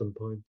Liverpool at some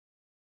point.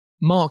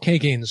 Mark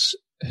Higgins,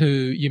 who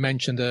you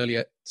mentioned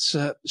earlier, it's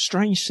a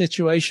strange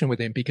situation with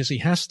him because he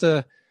has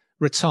to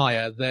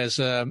retire. There's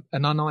an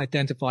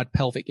unidentified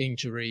pelvic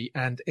injury,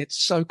 and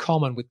it's so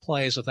common with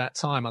players of that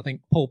time. I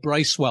think Paul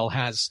Bracewell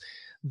has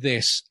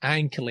this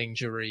ankle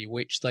injury,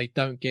 which they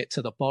don't get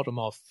to the bottom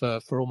of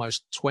for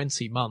almost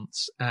 20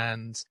 months.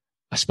 And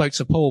I spoke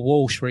to Paul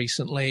Walsh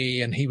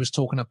recently, and he was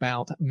talking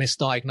about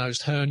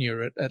misdiagnosed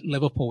hernia at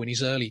Liverpool in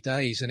his early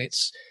days. And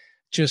it's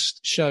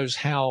just shows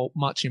how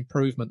much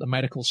improvement the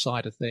medical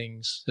side of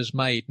things has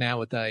made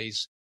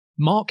nowadays.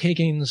 Mark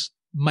Higgins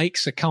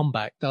makes a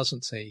comeback,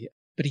 doesn't he?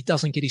 But he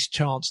doesn't get his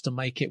chance to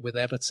make it with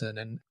Everton.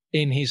 And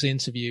in his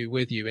interview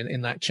with you,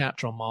 in that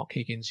chapter on Mark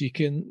Higgins, you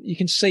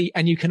can see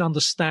and you can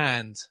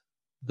understand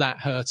that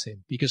hurt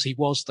him because he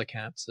was the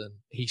captain.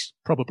 He's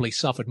probably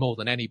suffered more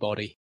than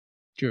anybody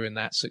during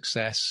that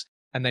success.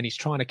 And then he's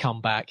trying to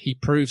come back. He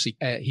proves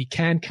he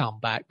can come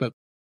back, but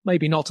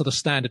maybe not to the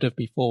standard of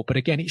before. But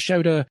again, it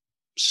showed a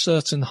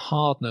certain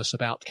hardness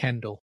about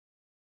Kendall.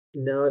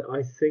 No,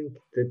 I think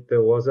that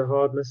there was a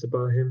hardness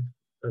about him,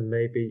 and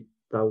maybe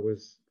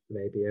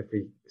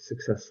every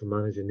successful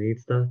manager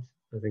needs that.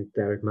 I think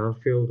Derek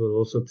Manfield will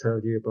also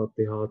tell you about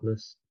the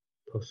hardness,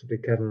 possibly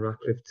Kevin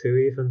Ratcliffe too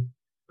even.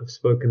 I've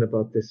spoken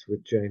about this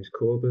with James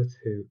Corbett,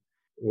 who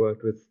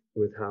worked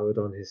with Howard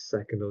on his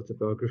second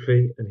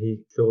autobiography, and he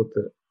thought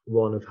that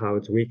one of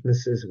Howard's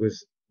weaknesses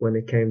was when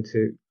it came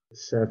to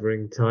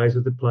severing ties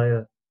with the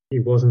player. He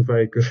wasn't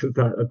very good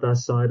at that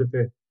side of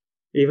it.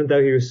 Even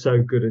though he was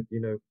so good at,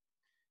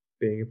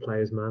 being a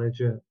player's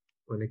manager,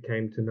 when it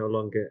came to no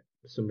longer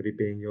somebody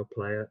being your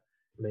player,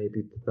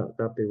 maybe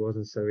that bit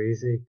wasn't so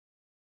easy.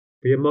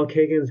 But yeah, Mark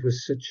Higgins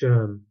was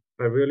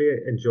I really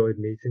enjoyed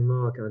meeting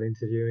Mark and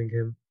interviewing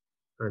him,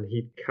 and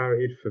he'd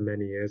carried for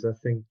many years, I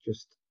think,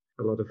 just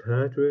a lot of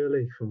hurt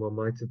really from what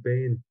might have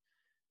been.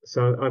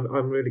 So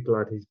I'm really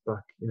glad he's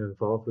back,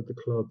 involved with the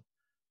club.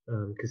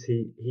 because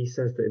he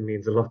says that it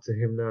means a lot to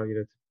him now.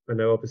 I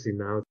know obviously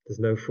now there's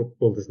no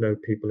football, there's no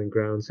people in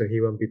ground, so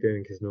he won't be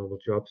doing his normal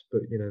jobs.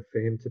 But for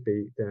him to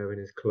be there in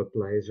his club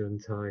blazer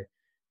and tie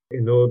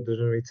in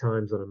ordinary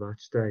times on a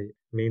match day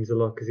means a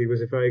lot because he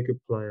was a very good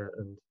player,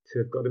 and to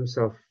have got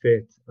himself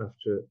fit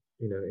after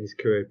his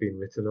career had been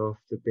written off,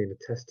 to being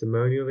a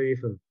testimonial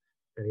even,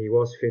 and he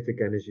was fit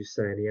again, as you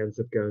say, and he ends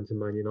up going to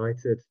Man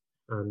United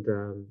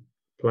and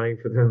playing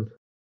for them.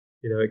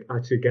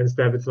 Actually against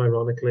Everton,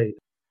 ironically,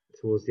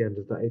 towards the end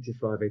of that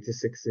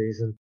 85-86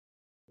 season.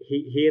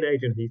 He and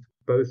Adrian Heath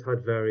both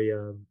had very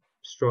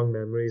strong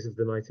memories of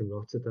the night in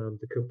Rotterdam,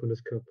 the Cup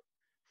Winners' Cup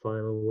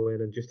final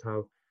win, and just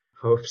how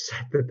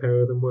upset the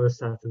pair of them were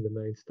sat in the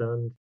main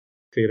stand,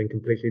 feeling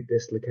completely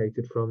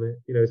dislocated from it.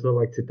 It's not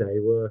like today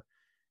where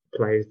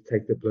players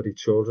take their bloody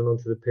children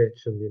onto the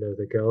pitch and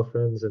their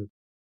girlfriends, and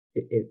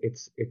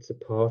it's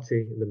a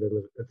party in the middle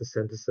of the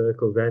centre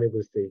circle. Then it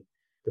was the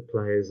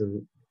players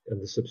and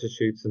the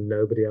substitutes and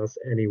nobody else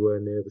anywhere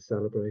near the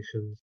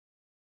celebrations.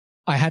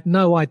 I had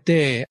no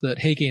idea that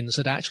Higgins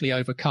had actually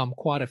overcome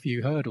quite a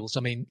few hurdles. I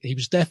mean, he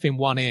was deaf in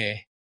one ear.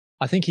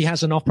 I think he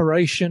has an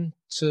operation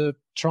to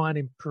try and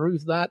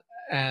improve that,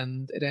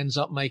 and it ends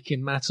up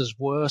making matters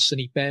worse,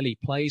 and he barely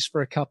plays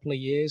for a couple of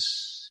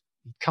years.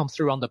 He'd come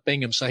through under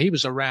Bingham, so he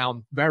was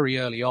around very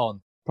early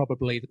on,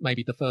 probably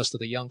maybe the first of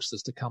the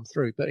youngsters to come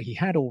through, but he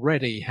had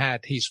already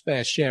had his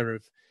fair share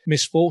of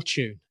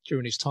misfortune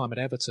during his time at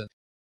Everton.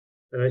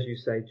 And as you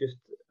say, just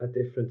a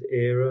different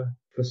era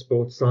for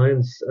sports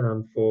science,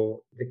 for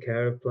the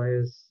care of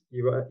players.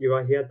 You're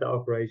right. He had that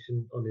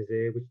operation on his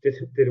ear, which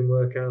didn't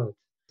work out,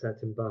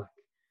 set him back.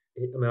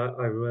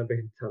 I remember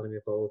him telling me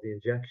about all the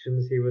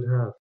injections he would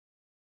have.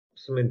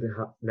 Something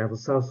that Neville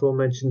Southall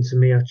mentioned to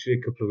me actually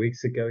a couple of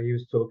weeks ago. He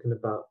was talking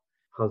about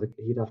how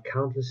he'd have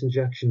countless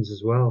injections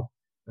as well,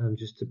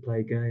 just to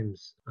play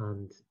games.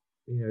 And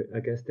I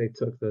guess they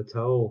took their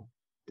toll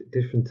at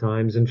different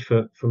times. And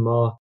for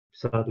Mark,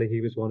 sadly,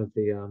 he was one of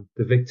the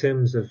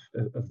victims of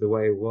the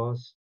way it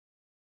was.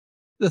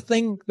 The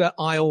thing that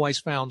I always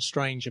found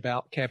strange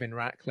about Kevin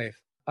Ratcliffe,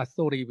 I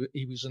thought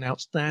he was an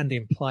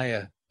outstanding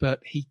player,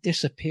 but he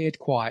disappeared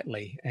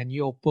quietly, and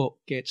your book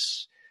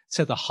gets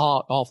to the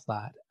heart of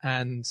that.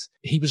 And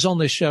he was on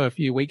this show a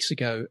few weeks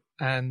ago,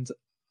 and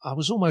I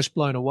was almost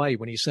blown away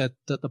when he said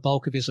that the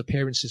bulk of his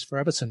appearances for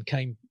Everton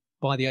came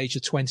by the age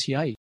of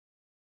 28.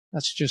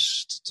 That's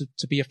just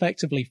to be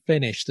effectively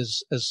finished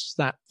as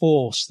that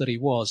force that he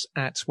was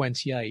at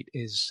 28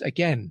 is,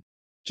 again,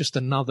 just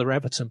another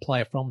Everton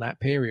player from that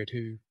period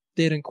who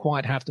didn't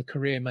quite have the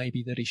career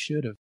maybe that he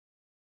should have.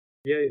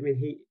 Yeah, I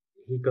mean,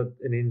 he got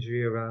an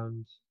injury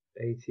around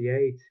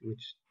 88,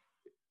 which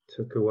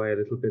took away a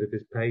little bit of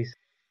his pace.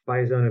 By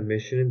his own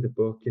admission in the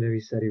book, he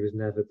said he was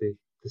never the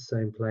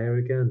same player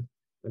again.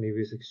 And he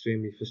was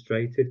extremely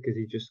frustrated because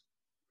he just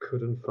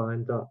couldn't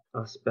find that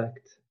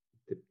aspect,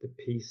 the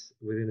piece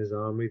within his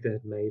armory that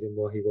had made him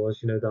what he was,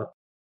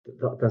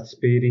 that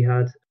speed he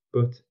had.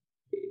 But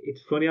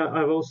it's funny,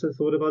 I've also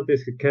thought about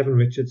this. Kevin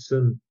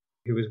Richardson,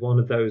 who was one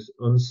of those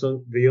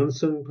unsung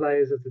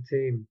players of the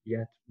team,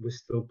 yet was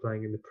still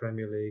playing in the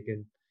Premier League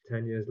and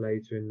 10 years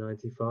later in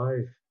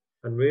 95.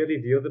 And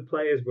really the other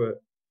players were,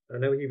 I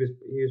know he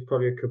was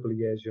probably a couple of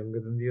years younger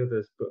than the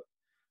others, but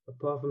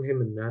apart from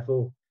him and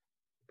Neville,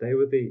 they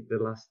were the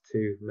last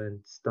two men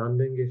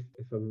standing,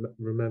 if I'm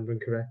remembering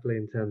correctly,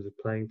 in terms of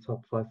playing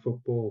top flight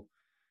football.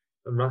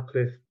 And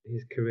Ratcliffe,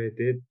 his career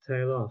did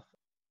tail off.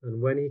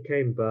 And when he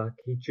came back,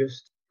 he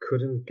just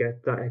couldn't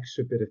get that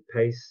extra bit of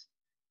pace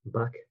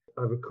back.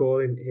 I recall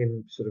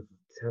him sort of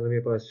telling me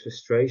about his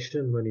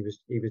frustration when he was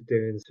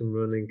doing some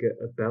running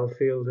at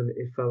Belfield, and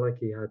it felt like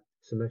he had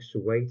some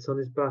extra weight on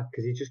his back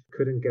because he just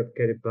couldn't get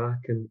it back,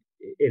 and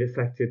it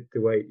affected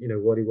the way,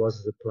 what he was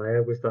as a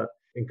player with that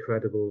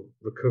incredible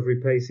recovery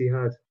pace he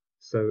had.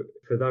 So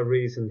for that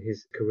reason,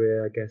 his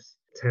career, I guess,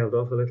 tailed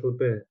off a little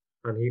bit,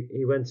 and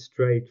he went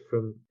straight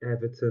from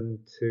Everton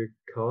to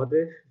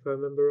Cardiff, if I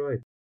remember right.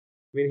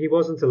 I mean, he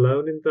wasn't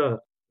alone in that.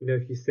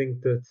 If you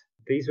think that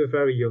these were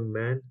very young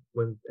men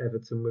when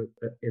Everton were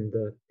in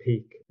the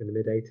peak in the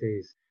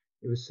mid-80s,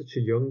 it was such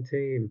a young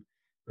team,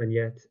 and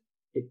yet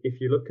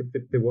if you look at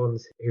the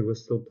ones who were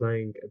still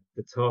playing at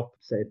the top,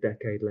 say a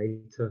decade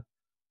later,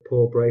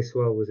 Paul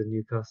Bracewell was at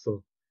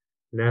Newcastle.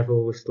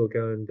 Neville was still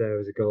going there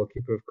as a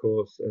goalkeeper, of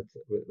course,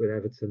 with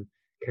Everton.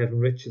 Kevin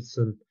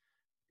Richardson,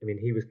 I mean,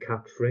 he was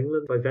capped for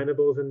England by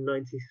Venables in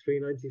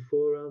 93,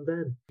 94, around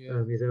then.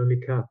 Yeah. His only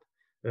cap.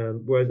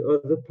 Whereas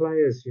other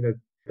players,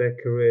 their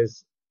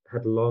careers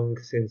had long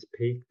since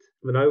peaked.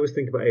 I mean, I always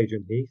think about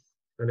Adrian Heath.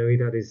 I know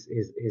he'd had his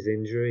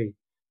injury,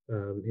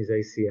 his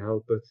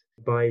ACL, but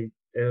by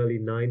early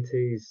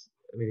 90s,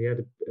 I mean, he had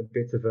a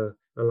bit of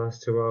a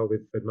last hurrah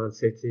with Man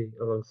City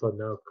alongside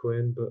Niall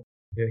Quinn, but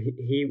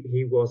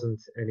he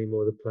wasn't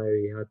anymore the player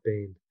he had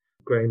been.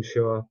 Graham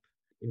Sharp,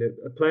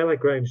 a player like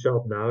Graham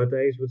Sharp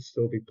nowadays would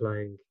still be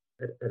playing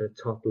at a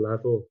top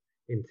level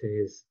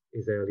into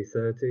his early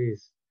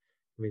 30s.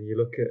 I mean, you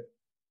look at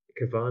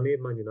Cavani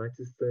at Man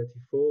United's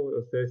 34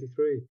 or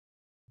 33,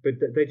 but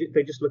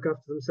they just look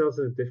after themselves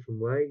in a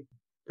different way.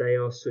 they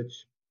are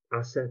such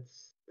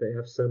assets. They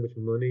have so much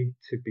money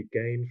to be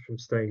gained from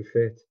staying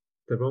fit.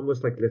 They're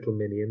almost like little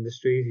mini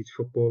industries, each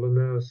footballer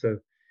now. So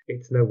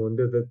it's no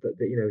wonder that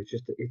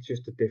it's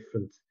just a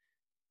different.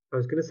 I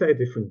was going to say a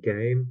different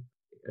game.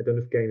 I don't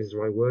know if game is the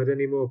right word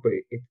anymore, but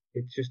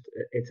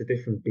it's a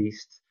different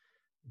beast.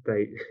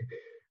 They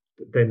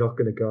they're not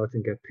going to go out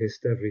and get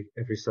pissed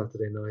every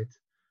Saturday night,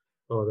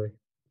 are they?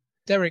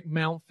 Derek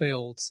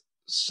Mountfield,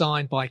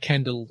 signed by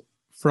Kendall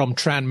from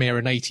Tranmere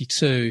in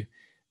 82,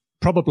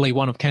 probably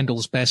one of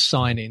Kendall's best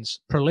signings.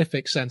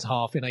 Prolific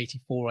centre-half in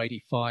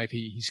 84-85.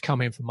 He's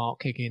come in for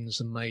Mark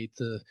Higgins and made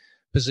the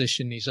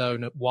position his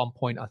own at one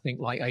point, I think,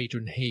 like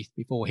Adrian Heath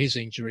before his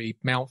injury.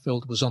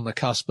 Mountfield was on the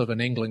cusp of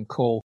an England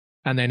call,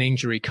 and then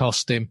injury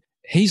cost him.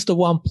 He's the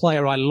one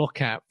player I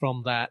look at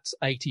from that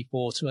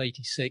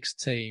 84-86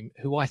 team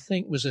who I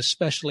think was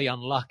especially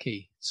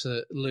unlucky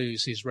to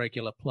lose his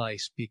regular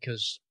place,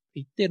 because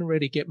he didn't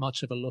really get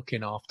much of a look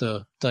in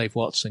after Dave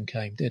Watson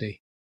came, did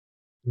he?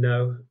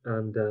 No,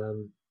 and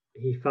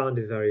he found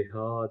it very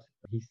hard.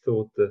 He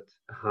thought that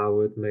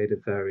Howard made a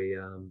very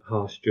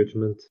harsh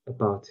judgment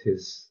about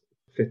his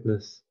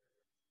fitness,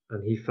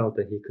 and he felt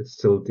that he could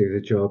still do the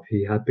job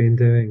he had been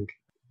doing,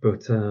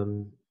 but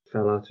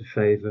fell out of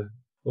favour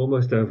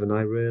almost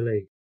overnight,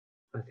 really.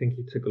 I think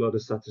he took a lot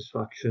of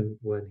satisfaction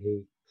when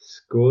he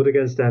scored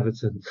against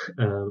Everton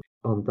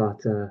on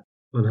that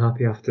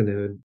unhappy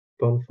afternoon,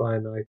 bonfire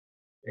night,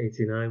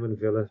 89, when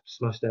Villa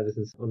smashed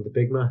Everton on the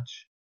big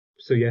match.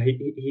 So yeah,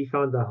 he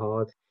found that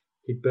hard.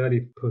 He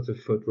barely put a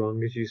foot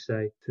wrong, as you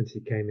say, since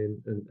he came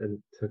in and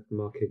took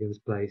Mark Higgins'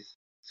 place.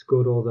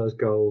 Scored all those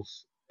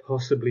goals,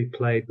 possibly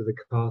played with a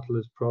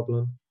cartilage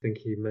problem. I think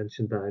he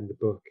mentioned that in the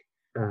book.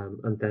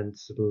 And then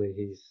suddenly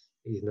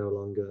he's no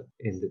longer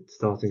in the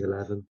starting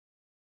 11,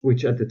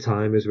 which at the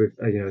time, as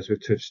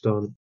we've touched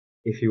on,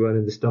 if you weren't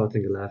in the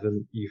starting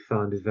 11, you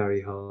found it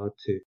very hard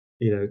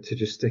to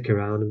just stick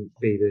around and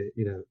be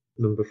the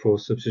number 4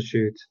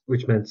 substitute,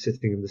 which meant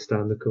sitting in the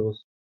stand, of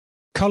course.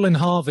 Colin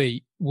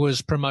Harvey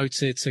was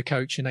promoted to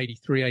coach in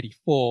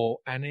 83-84,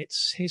 and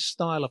it's his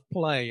style of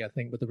play, I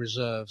think, with the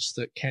reserves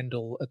that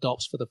Kendall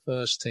adopts for the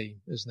first team,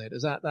 isn't it?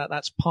 Is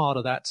that's part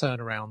of that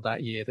turnaround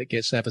that year that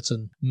gets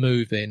Everton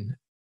moving.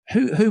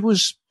 Who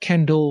was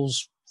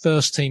Kendall's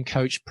first team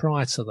coach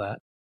prior to that?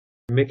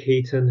 Mick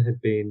Heaton had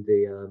been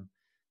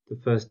the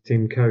first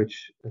team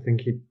coach. I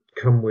think he'd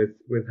come with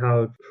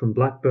Howard from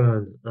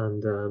Blackburn,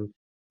 and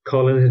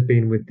Colin had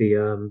been with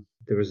the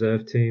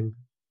reserve team,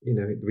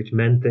 which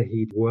meant that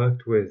he'd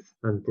worked with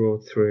and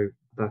brought through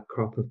that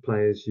crop of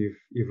players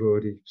you've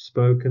already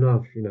spoken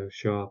of,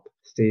 Sharp,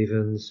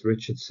 Stevens,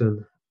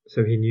 Richardson.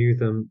 So he knew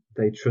them,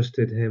 they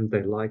trusted him,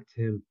 they liked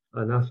him.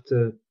 And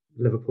after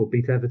Liverpool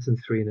beat Everton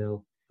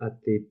 3-0 at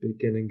the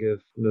beginning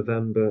of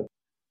November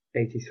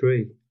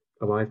 83,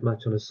 a live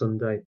match on a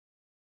Sunday,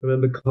 I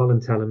remember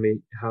Colin telling me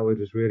Howard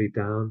was really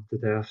down the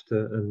day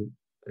after, and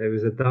it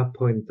was at that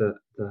point that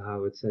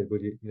Howard said,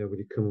 "Will you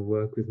come and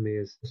work with me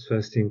as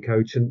first team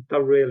coach?" And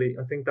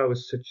I think that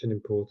was such an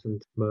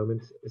important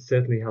moment. It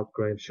certainly helped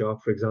Graham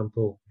Sharp, for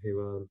example,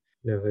 who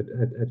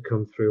had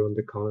come through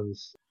under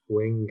Colin's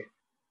wing.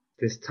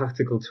 This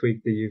tactical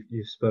tweak that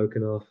you've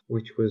spoken of,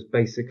 which was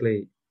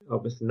basically,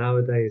 obviously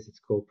nowadays it's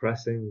called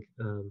pressing.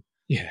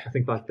 I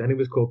think back then it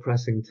was called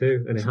pressing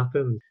too, and it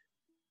happened.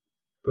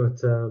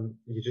 But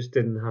you just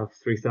didn't have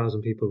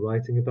 3,000 people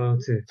writing about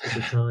it at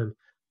the time.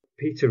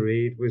 Peter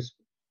Reid was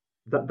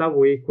that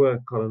week where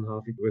Colin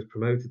Harvey was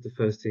promoted to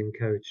first team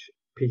coach.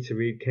 Peter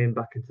Reid came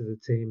back into the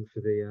team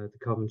for the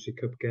Coventry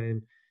Cup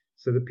game.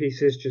 So the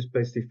pieces just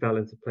basically fell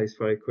into place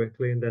very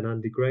quickly, and then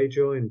Andy Gray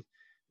joined.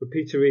 But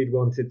Peter Reid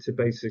wanted to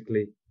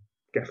basically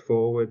get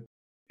forward,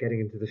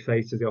 getting into the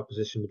face of the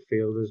opposition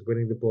midfielders,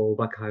 winning the ball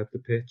back high up the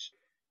pitch.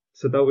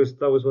 So that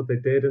was what they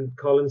did, and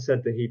Colin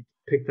said that he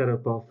picked that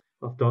up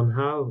off Don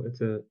Howe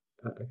at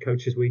a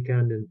coach's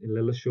weekend in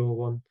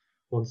Lilleshall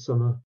one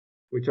summer.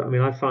 Which, I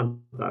mean, I found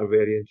that a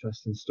really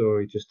interesting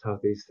story, just how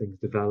these things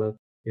develop.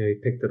 He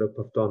picked it up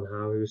off Don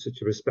Howe, who was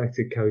such a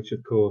respected coach,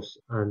 of course,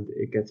 and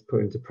it gets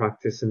put into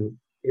practice, and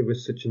it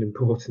was such an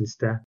important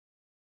step.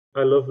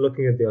 I love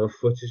looking at the old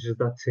footage of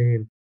that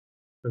team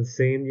and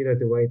seeing,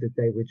 the way that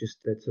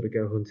they'd sort of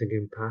go hunting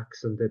in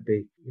packs, and they'd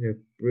be,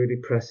 really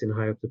pressing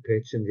high up the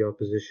pitch in the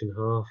opposition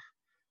half.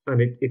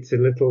 And it's a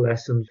little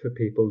lesson for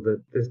people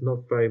that there's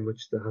not very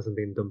much that hasn't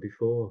been done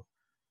before.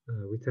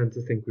 We tend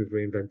to think we've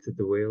reinvented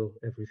the wheel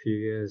every few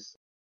years.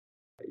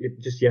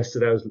 Just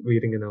yesterday I was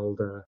reading an old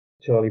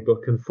Charlie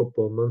Buchan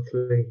Football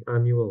Monthly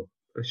annual.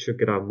 I should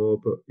get out more,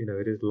 but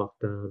it is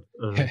locked down.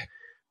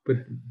 But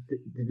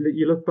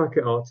you look back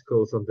at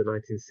articles on the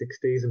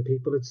 1960s, and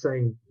people are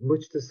saying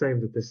much the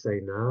same that they say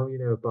now.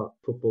 About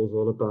football's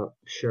all about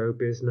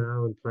showbiz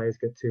now, and players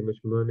get too much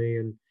money,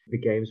 and the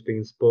game's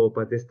being spoiled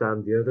by this, that,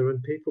 and the other.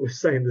 And people were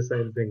saying the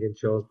same thing in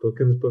Charles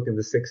Buchan's book in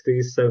the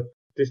 60s. So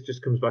this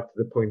just comes back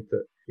to the point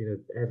that,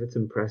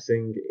 Everton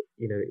pressing,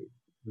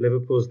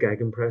 Liverpool's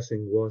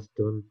gegenpressing was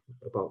done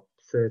about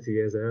 30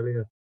 years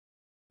earlier.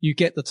 You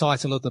get the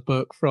title of the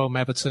book from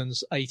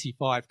Everton's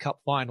 85 Cup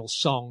final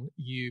song.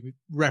 You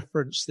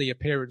reference the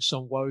appearance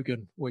on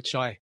Wogan, which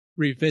I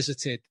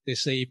revisited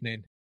this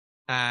evening.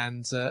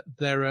 And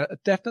there are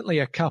definitely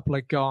a couple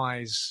of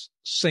guys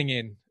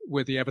singing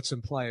with the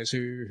Everton players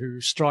who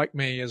strike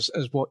me as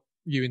what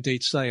you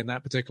indeed say in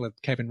that particular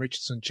Kevin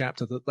Richardson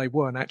chapter, that they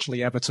weren't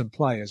actually Everton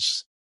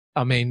players.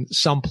 I mean,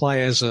 some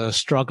players are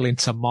struggling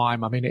to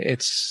mime. I mean,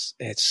 it's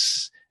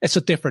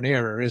a different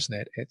era, isn't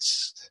it?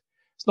 It's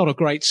not a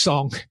great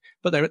song,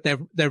 but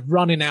they're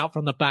running out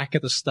from the back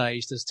of the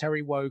stage. There's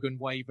Terry Wogan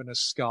waving a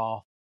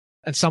scarf,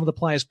 and some of the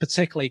players,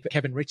 particularly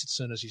Kevin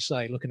Richardson, as you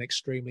say, looking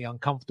extremely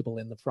uncomfortable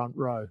in the front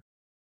row.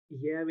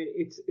 Yeah, I mean,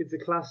 it's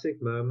a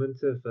classic moment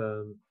of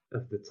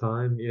the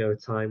time. You know, a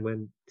time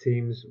when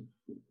teams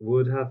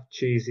would have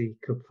cheesy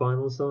cup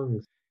final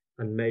songs,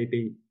 and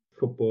maybe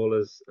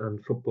footballers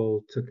and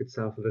football took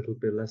itself a little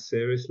bit less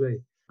seriously,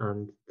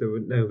 and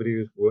nobody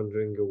was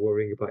wondering or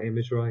worrying about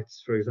image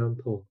rights, for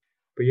example.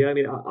 But yeah, I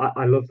mean,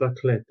 I love that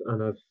clip,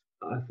 and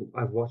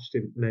I've watched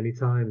it many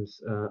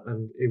times,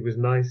 and it was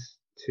nice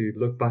to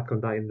look back on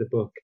that in the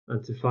book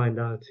and to find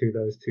out who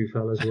those two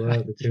fellas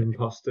were, the two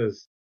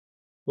imposters.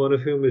 One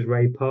of whom was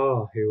Ray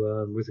Parr,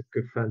 who was a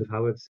good friend of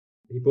Howard's.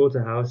 He bought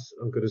a house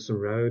on Goodison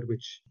Road,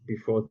 which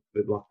before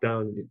the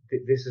lockdown,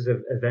 this is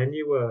a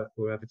venue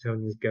where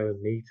Evertonians go and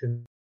meet,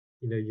 and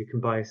you know you can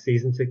buy a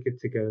season ticket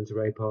to go into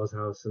Ray Parr's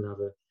house and have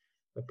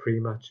a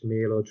pre-match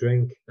meal or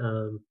drink.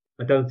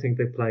 I don't think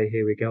they play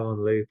Here We Go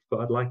on loop, but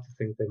I'd like to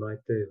think they might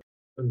do.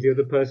 And the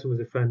other person was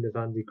a friend of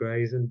Andy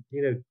Gray's, and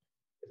you know,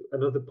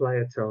 another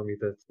player told me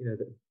that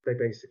that they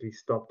basically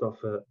stopped off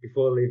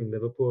before leaving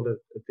Liverpool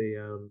at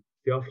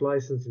the off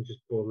license and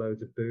just bought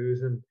loads of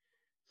booze, and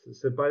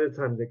so by the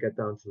time they get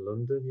down to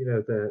London,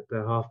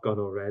 they're half gone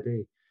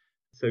already.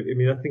 So I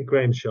mean, I think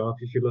Graham Sharp,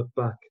 if you look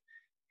back,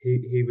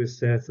 he was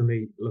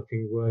certainly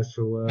looking worse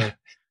for wear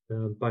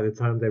by the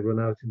time they run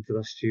out into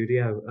the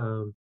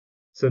studio.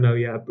 So no,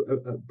 yeah,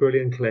 a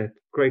brilliant clip,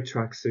 great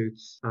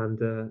tracksuits, and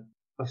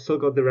I've still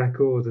got the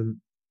record, and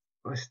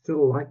I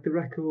still like the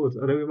record.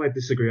 I know we might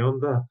disagree on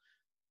that.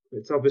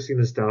 It's obviously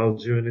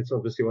nostalgia, and it's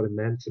obviously what it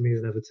meant to me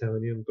as an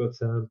Evertonian. But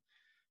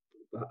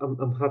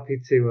I'm happy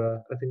to.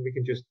 I think we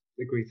can just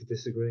agree to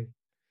disagree.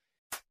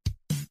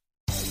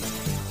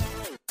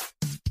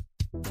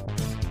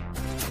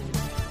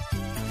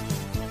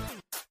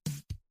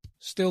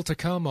 Still to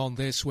come on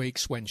this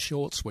week's When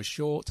Shorts Were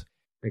Short.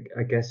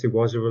 I guess it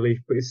was a relief,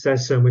 but it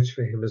says so much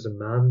for him as a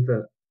man,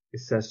 that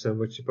it says so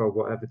much about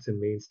what Everton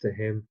means to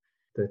him,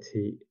 that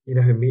he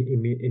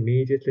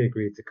immediately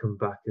agreed to come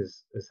back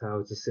as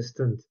Howard's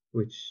assistant,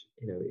 which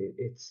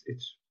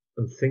it's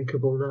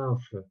unthinkable now.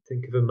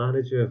 Think of a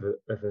manager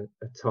of a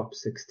top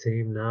six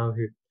team now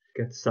who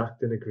gets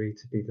sacked and agreed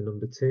to be the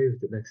number 2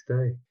 the next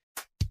day.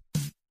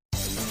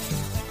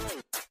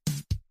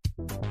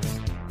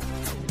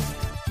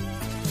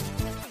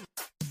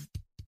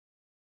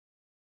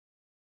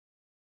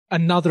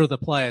 Another of the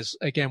players,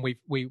 again,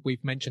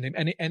 we've mentioned him,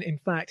 and in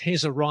fact,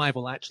 his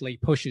arrival actually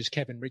pushes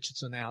Kevin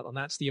Richardson out, and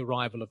that's the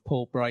arrival of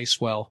Paul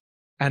Bracewell.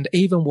 And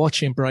even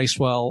watching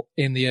Bracewell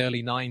in the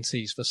early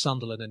 90s for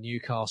Sunderland and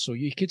Newcastle,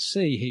 you could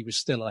see he was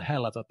still a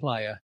hell of a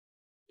player.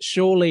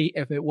 Surely,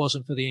 if it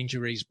wasn't for the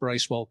injuries,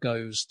 Bracewell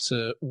goes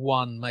to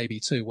 1, maybe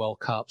 2 World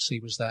Cups. He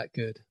was that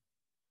good.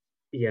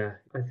 Yeah,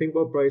 I think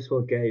what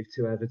Bracewell gave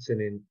to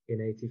Everton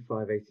in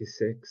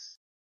 85-86,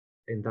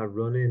 in that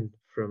run-in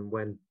from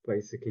when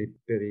basically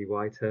Billy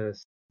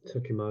Whitehurst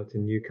took him out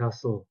in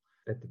Newcastle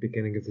at the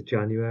beginning of the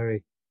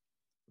January.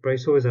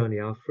 Bracewell was only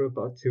out for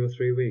about 2 or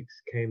 3 weeks,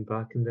 came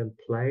back and then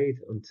played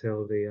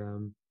until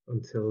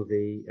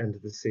the end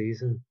of the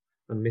season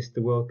and missed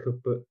the World Cup.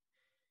 But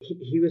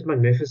he was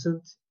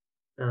magnificent,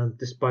 and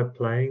despite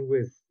playing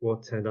with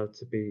what turned out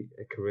to be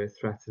a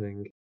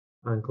career-threatening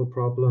ankle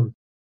problem,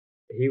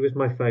 he was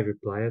my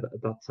favourite player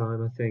at that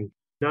time, I think.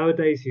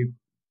 Nowadays,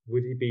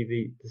 would he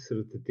be the sort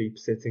of the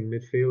deep-sitting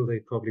midfielder? He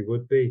probably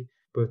would be.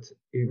 But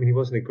I mean, he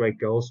wasn't a great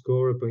goal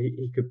scorer, but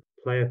he could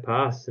play a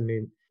pass. I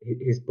mean,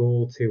 his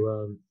ball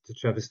to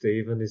Trevor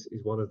Steven is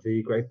one of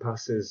the great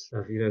passes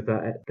of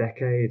that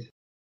decade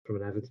from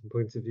an Everton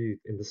point of view,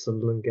 in the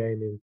Sunderland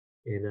game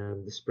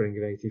in the spring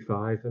of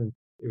 '85, and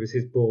it was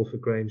his ball for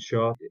Graham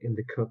Sharp in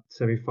the cup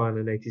semi-final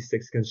in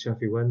 '86 against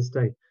Sheffield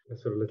Wednesday. A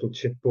sort of little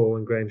chip ball,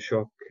 and Graham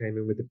Sharp came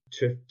in with a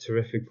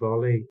terrific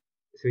volley.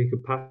 So he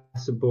could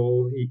pass a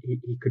ball,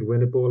 he could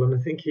win a ball, and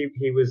I think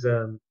he was.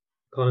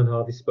 Colin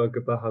Harvey spoke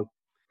about how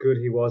good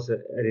he was at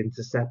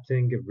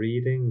intercepting, at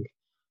reading.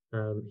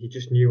 He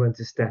just knew when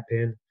to step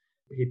in.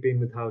 He'd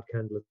been with Howard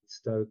Kendall at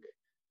Stoke.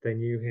 They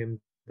knew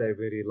him. They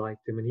really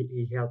liked him, and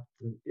he helped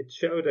them. It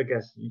showed, I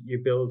guess,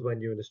 you build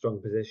when you're in a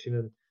strong position.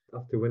 And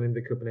after winning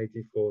the cup in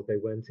 '84, they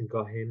went and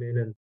got him in,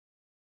 and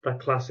that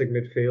classic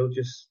midfield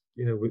just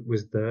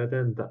was there.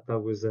 Then that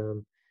was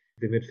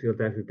the midfield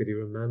everybody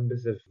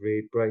remembers of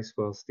Reid,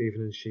 Bracewell,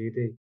 Steven, and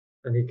Sheedy.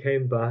 And he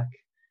came back,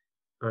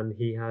 and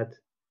he had,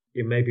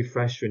 it may be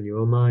fresher in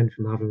your mind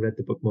from having read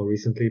the book more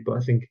recently, but I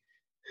think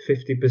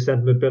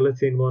 50%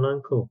 mobility in one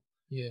ankle.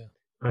 Yeah.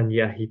 And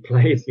yeah, he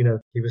played,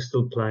 he was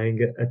still playing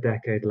a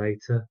decade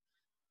later.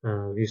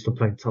 He was still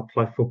playing top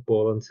flight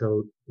football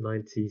until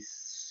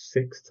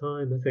 96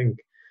 time, I think,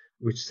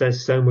 which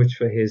says so much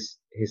for his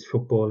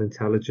football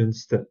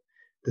intelligence that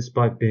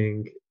despite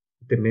being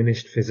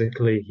diminished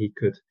physically, he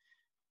could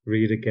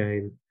read a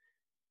game,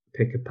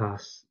 pick a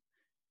pass,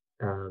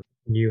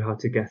 knew how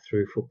to get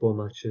through football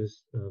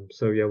matches.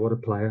 So yeah, what a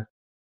player.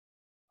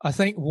 I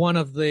think one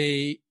of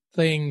the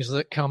things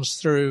that comes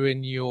through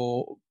in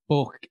your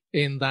book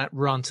in that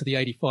run to the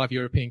 85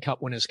 European Cup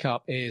Winners'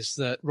 Cup is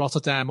that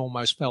Rotterdam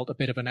almost felt a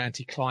bit of an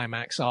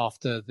anticlimax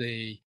after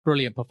the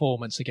brilliant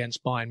performance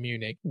against Bayern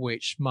Munich,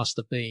 which must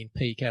have been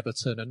peak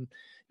Everton. And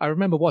I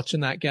remember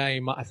watching that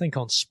game, I think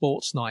on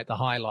Sports Night, the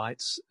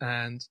highlights,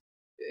 and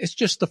it's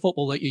just the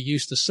football that you're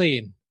used to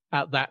seeing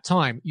at that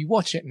time. You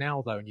watch it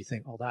now, though, and you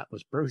think, oh, that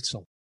was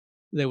brutal.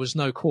 There was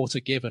no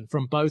quarter given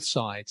from both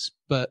sides,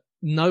 but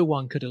no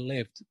one could have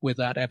lived with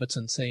that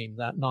Everton team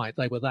that night.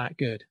 They were that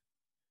good.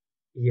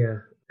 Yeah,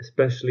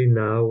 especially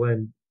now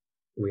when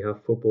we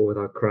have football with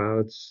our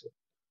crowds.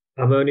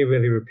 I'm only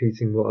really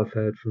repeating what I've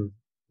heard from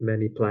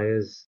many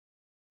players,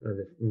 and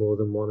more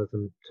than one of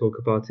them talk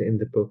about it in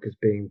the book as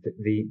being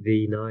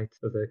the night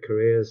of their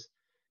careers.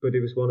 But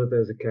it was one of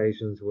those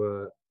occasions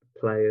where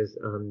players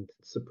and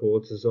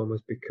supporters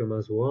almost become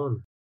as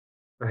one.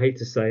 I hate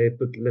to say it,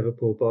 but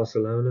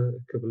Liverpool-Barcelona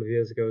a couple of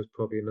years ago is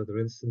probably another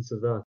instance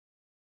of that.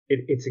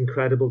 It's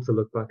incredible to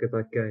look back at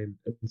that game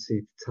and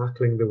see the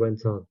tackling that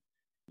went on.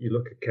 You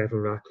look at Kevin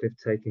Ratcliffe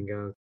taking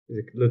out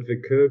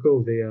Ludwig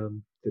Kugel,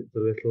 the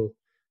little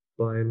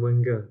Bayern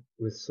winger,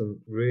 with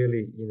some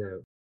really,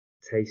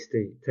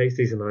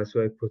 tasty's a nice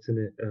way of putting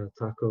it,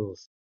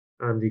 tackles.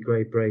 Andy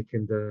Gray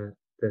breaking their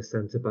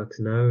centre back's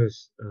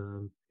nose.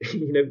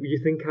 You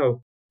think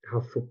how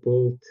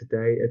football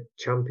today at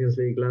Champions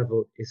League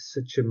level is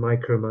such a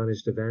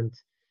micromanaged event.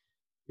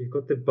 You've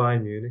got the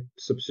Bayern Munich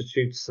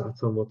substitute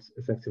sat on what's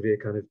effectively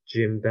a kind of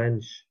gym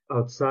bench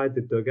outside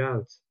the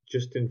dugout,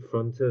 just in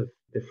front of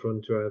the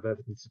front row of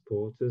Everton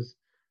supporters.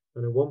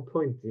 And at one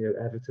point,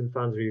 Everton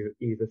fans were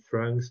either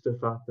throwing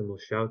stuff at them or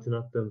shouting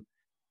at them,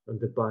 and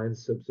the Bayern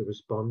subs are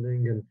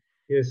responding. And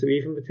so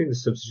even between the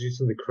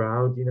substitutes and the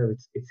crowd,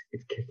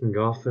 it's kicking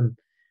off, and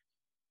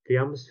the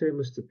atmosphere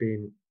must have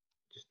been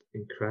just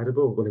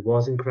incredible. Well, it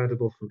was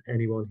incredible from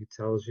anyone who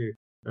tells you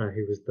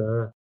who was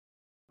there.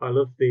 I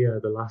love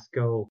the last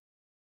goal,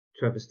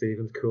 Trevor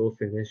Stevens' cool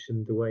finish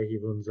and the way he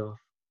runs off,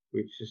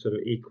 which is sort of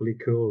equally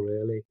cool,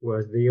 really.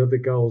 Whereas the other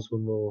goals were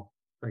more,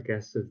 I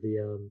guess, of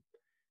the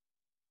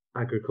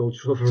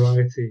agricultural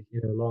variety,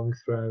 long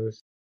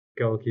throws,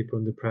 goalkeeper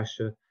under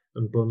pressure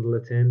and bundle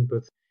it in.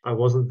 But I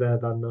wasn't there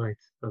that night.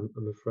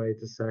 I'm afraid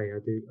to say I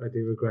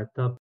do regret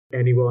that.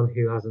 Anyone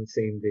who hasn't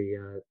seen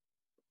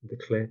the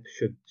clip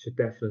should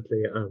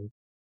definitely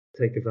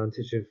take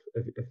advantage of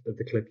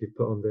the clip you've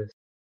put on this.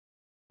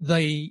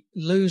 They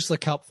lose the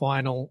cup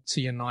final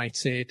to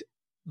United.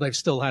 They've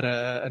still had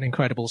an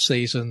incredible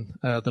season,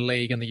 the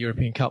league and the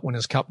European Cup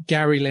Winners' Cup.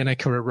 Gary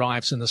Lineker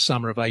arrives in the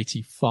summer of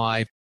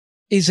 85.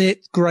 Is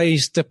it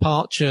Gray's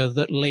departure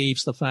that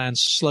leaves the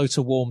fans slow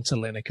to warm to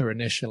Lineker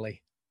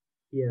initially?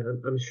 Yeah,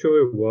 I'm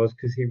sure it was,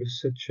 because he was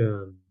such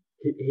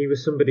he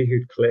was somebody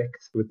who'd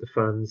clicked with the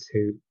fans,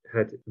 who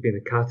had been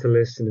a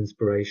catalyst and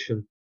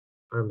inspiration.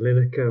 And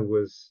Lineker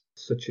was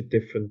such a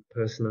different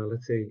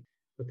personality.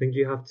 I think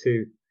you have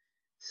to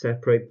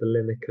separate the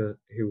Lineker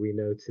who we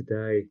know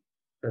today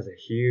as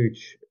a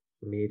huge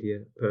media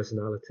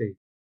personality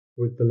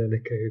with the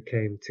Lineker who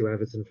came to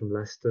Everton from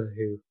Leicester,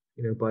 who,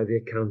 by the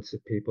accounts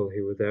of people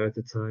who were there at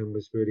the time,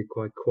 was really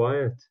quite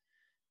quiet,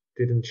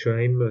 didn't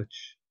train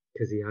much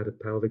because he had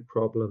a pelvic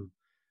problem,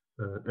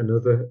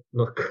 another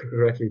not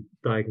correctly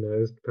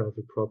diagnosed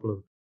pelvic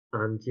problem.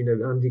 And,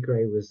 Andy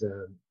Gray was,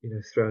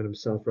 throwing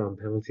himself around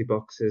penalty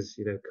boxes,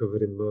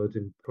 covered in mud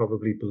and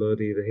probably blood,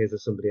 either his or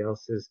somebody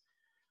else's.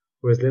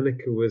 Whereas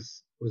Lineker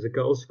was a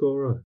goal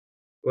scorer.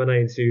 When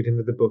I interviewed him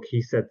with the book,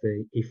 he said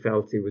that he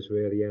felt it was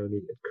really only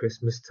at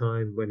Christmas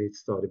time when he'd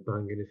started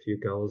banging a few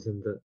goals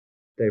and that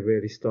they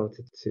really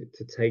started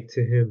to take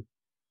to him.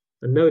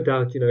 And no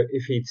doubt,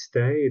 if he'd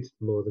stayed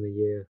more than a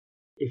year,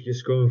 if you're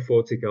scoring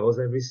 40 goals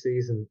every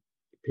season,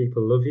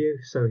 people love you.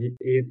 So he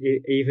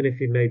even if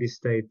he'd maybe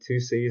stayed 2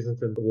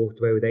 seasons and walked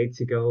away with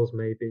 80 goals,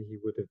 maybe he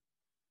would have,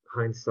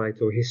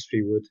 hindsight or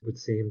history would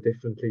see him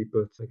differently.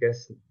 But I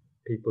guess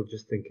people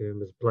just think of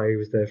him as a player who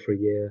was there for a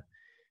year,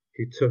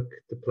 who took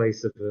the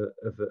place of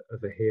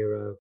a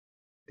hero,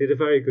 did a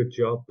very good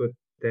job, but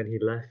then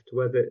he left.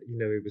 Whether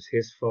it was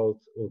his fault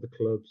or the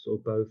club's or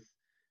both,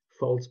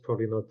 fault's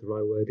probably not the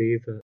right word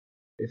either.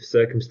 If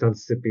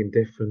circumstances had been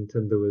different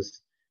and there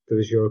was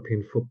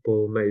European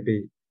football,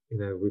 maybe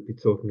we'd be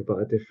talking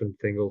about a different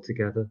thing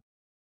altogether.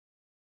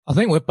 I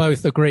think we're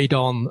both agreed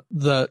on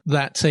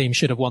that team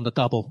should have won the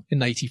double in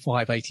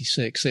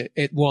 85-86.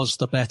 It was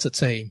the better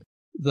team.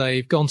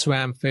 They've gone to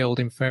Anfield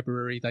in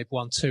February. They've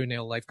won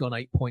 2-0. They've gone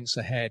 8 points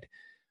ahead.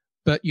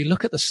 But you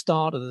look at the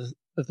start of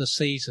the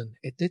season,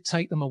 it did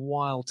take them a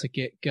while to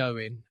get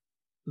going.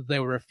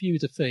 There were a few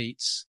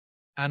defeats.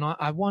 And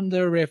I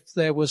wonder if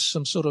there was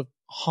some sort of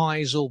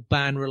Heysel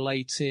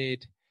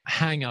ban-related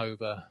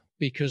hangover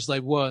because they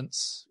weren't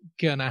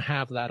going to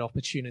have that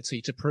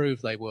opportunity to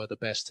prove they were the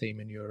best team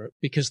in Europe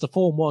because the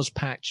form was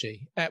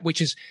patchy,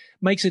 which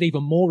makes it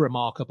even more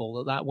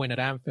remarkable that win at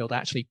Anfield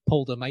actually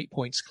pulled them 8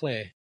 points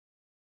clear.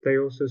 They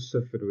also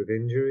suffered with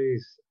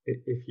injuries.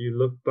 If you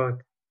look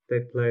back, they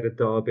played a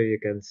derby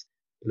against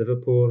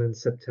Liverpool in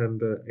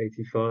September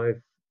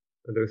 '85,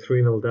 and they were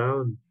 3-0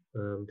 down.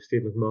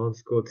 Steve McMahon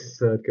scored his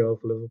third goal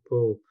for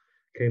Liverpool,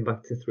 came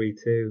back to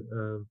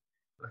 3-2.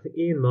 I think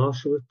Ian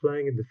Marshall was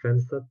playing in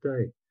defence that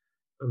day.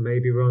 I may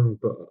be wrong,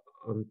 but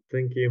I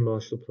think Ian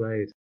Marshall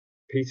played.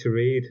 Peter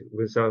Reid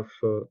was out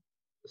for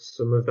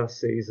some of that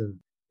season.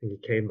 I think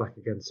he came back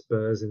against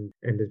Spurs in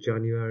end of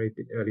January,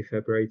 early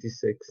February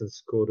 '86 and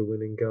scored a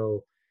winning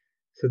goal.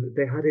 So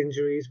they had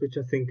injuries, which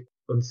I think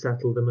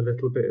unsettled them a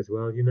little bit as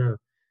well, you know.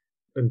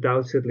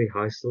 Undoubtedly,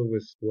 Heysel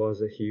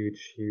was a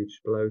huge, huge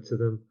blow to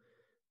them.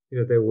 You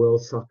know, they're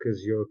World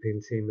Soccer's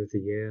European Team of the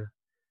Year.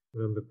 I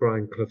remember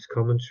Brian Clough's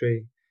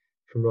commentary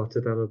from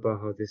Rotterdam about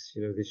how this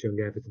young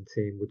Everton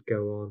team would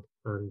go on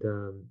and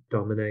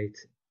dominate.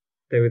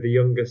 They were the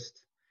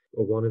youngest,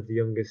 or one of the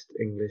youngest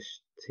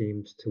English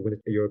teams to win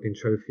a European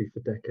trophy for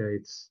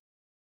decades.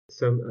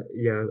 So,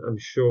 yeah, I'm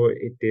sure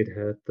it did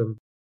hurt them.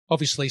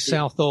 Obviously,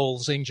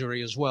 Southall's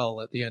injury as well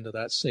at the end of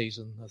that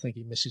season. I think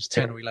he misses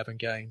 10 or 11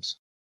 games.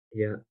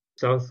 Yeah,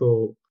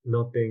 Southall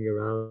not being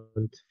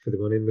around for the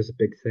run-in was a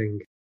big thing.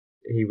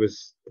 He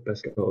was the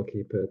best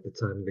goalkeeper at the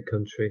time in the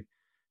country,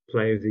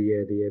 player of the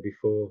year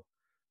before.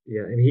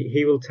 Yeah, and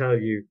he will tell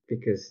you,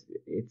 because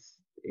it's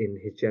in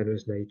his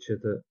generous nature,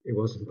 that it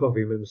wasn't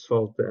Bobby Mim's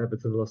fault that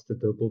Everton lost the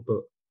double,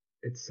 but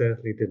it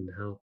certainly didn't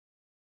help.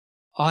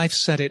 I've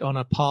said it on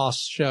a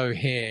past show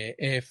here,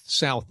 if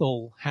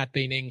Southall had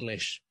been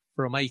English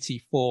from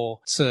 84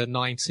 to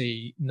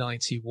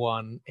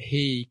 1991,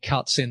 he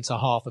cuts into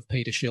half of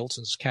Peter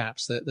Shilton's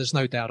caps. There's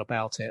no doubt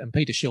about it. And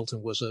Peter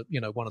Shilton was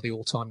one of the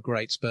all-time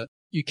greats, but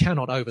you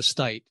cannot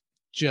overstate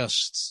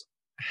just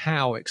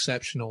how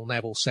exceptional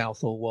Neville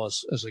Southall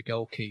was as a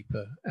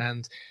goalkeeper.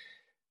 And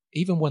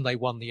even when they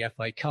won the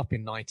FA Cup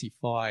in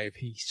 95,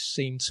 he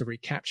seemed to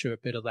recapture a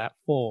bit of that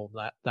form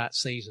that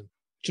season.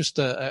 Just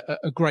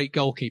a great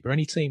goalkeeper.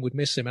 Any team would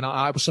miss him. And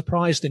I was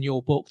surprised in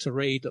your book to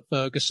read that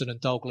Ferguson and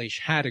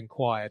Dalglish had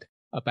inquired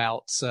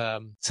about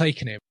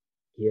taking him.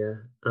 Yeah,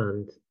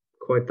 and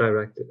quite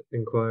direct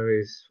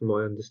inquiries from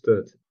what I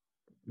understood,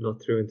 not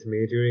through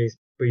intermediaries.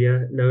 But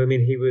yeah, no, I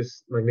mean, he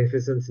was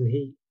magnificent. And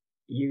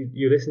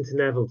you listen to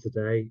Neville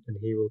today and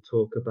he will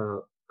talk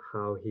about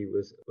how he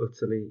was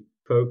utterly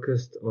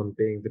focused on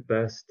being the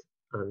best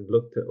and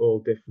looked at all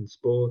different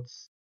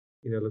sports,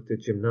 looked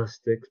at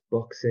gymnastics,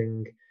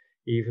 boxing,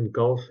 even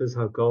golfers,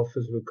 how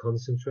golfers would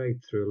concentrate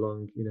through a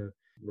long,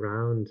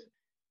 round.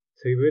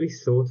 So he really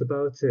thought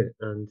about it.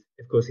 And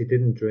of course, he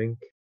didn't drink.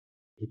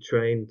 He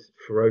trained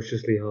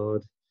ferociously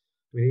hard.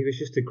 I mean, he was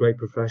just a great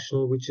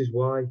professional, which is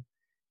why,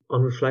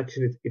 on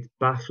reflection, it's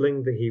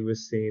baffling that he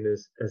was seen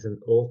as an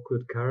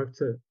awkward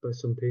character by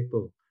some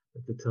people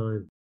at the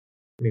time.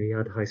 I mean, he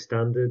had high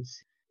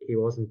standards. He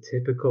wasn't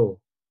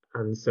typical.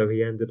 And so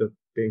he ended up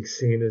being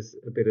seen as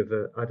a bit of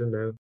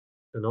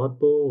an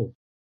oddball.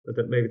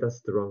 Maybe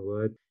that's the wrong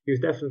word. He was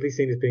definitely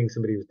seen as being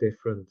somebody who was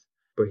different,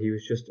 but he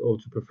was just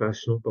ultra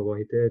professional by what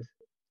he did.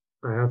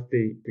 I have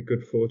the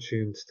good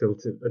fortune still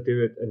to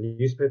do a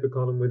newspaper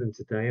column with him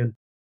today, and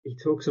he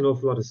talks an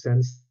awful lot of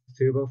sense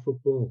too about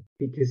football,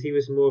 because he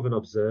was more of an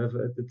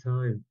observer at the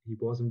time. He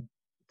wasn't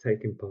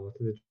taking part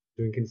in the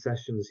drinking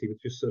sessions. He would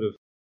just sort of,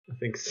 I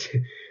think,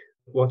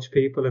 watch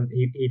people, and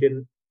he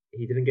didn't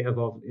get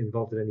involved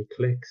in any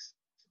cliques.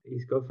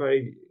 He's got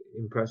very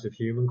impressive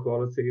human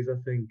qualities,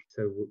 I think.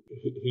 So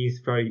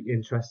he's very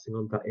interesting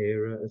on that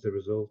era as a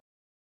result.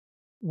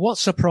 What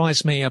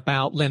surprised me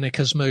about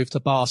Lineker's move to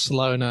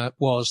Barcelona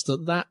was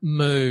that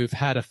move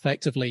had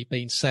effectively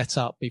been set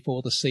up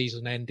before the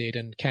season ended,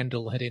 and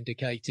Kendall had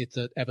indicated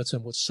that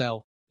Everton would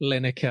sell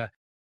Lineker.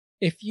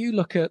 If you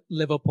look at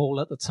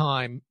Liverpool at the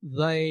time,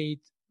 they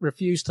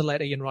refused to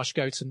let Ian Rush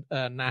go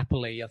to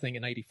Napoli, I think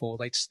in '84.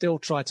 They'd still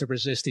tried to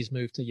resist his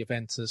move to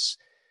Juventus.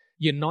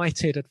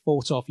 United had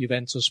fought off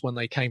Juventus when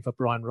they came for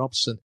Brian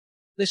Robson.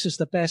 This is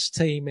the best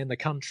team in the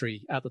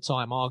country at the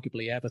time,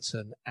 arguably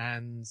Everton.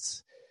 And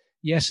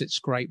yes, it's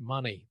great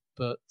money,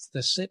 but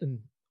they're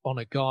sitting on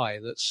a guy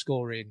that's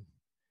scoring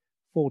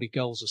 40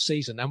 goals a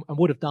season and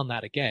would have done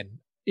that again.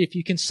 If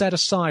you can set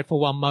aside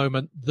for one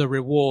moment the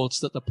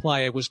rewards that the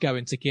player was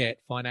going to get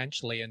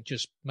financially and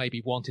just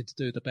maybe wanted to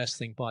do the best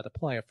thing by the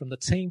player, from the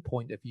team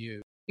point of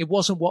view, it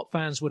wasn't what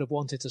fans would have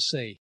wanted to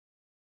see.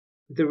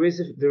 There is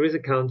a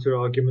counter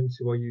argument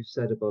to what you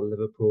said about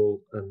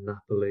Liverpool and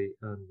Napoli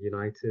and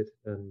United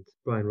and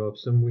Brian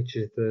Robson, which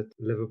is that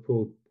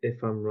Liverpool,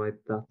 if I'm right,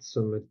 that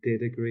summer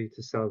did agree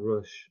to sell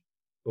Rush,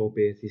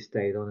 albeit he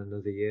stayed on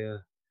another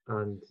year,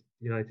 and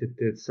United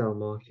did sell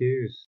Mark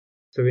Hughes.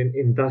 So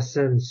in that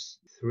sense,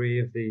 three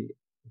of the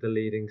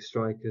leading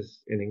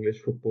strikers in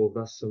English football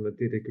that summer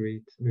did agree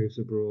to moves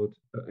abroad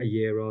a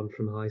year on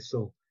from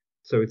Heysel.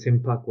 So its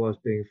impact was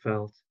being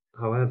felt.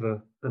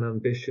 However, an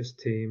ambitious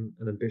team,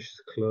 an ambitious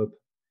club,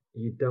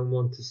 you don't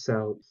want to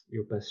sell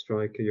your best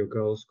striker, your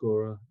goal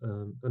scorer.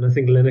 And I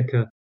think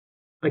Lineker,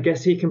 I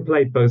guess he can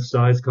play both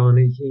sides, can't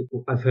he?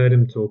 I've heard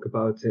him talk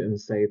about it and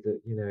say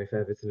that, if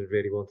Everton had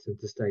really wanted him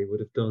to stay, he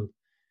would have done.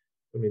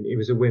 I mean, it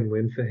was a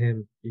win-win for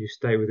him. You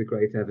stay with a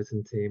great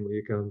Everton team or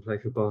you go and play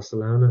for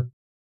Barcelona.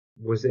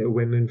 Was it a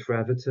win-win for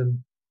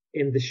Everton?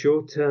 In the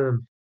short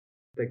term,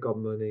 they got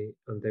money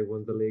and they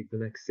won the league the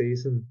next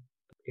season.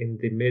 In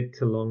the mid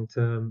to long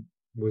term,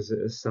 was it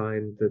a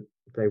sign that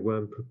they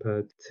weren't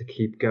prepared to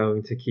keep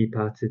going, to keep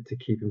at it, to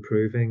keep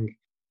improving?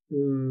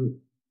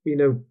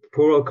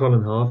 Poor old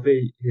Colin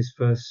Harvey, his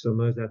first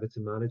summer as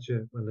Everton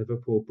manager, when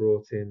Liverpool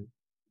brought in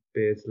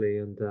Beardsley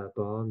and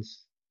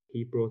Barnes,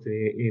 he brought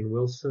in Ian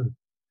Wilson.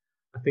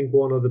 I think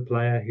one other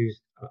player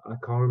I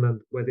can't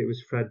remember whether it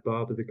was Fred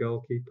Barber, the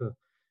goalkeeper,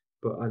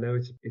 but I know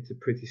it's a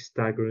pretty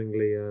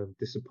staggeringly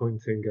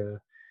disappointing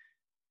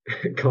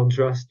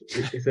contrast.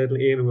 It's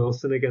certainly Ian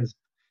Wilson against,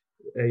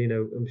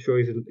 I'm sure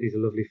he's a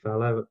lovely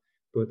fellow,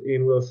 but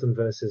Ian Wilson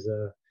versus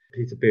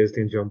Peter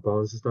Beardsley and John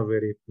Barnes, there's not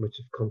really much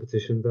of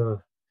competition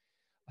there.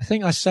 I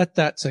think I said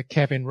that to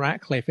Kevin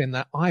Ratcliffe in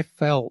that I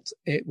felt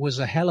it was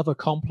a hell of a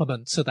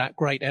compliment to that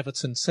great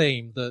Everton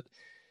team that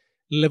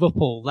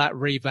Liverpool, that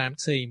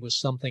revamped team, was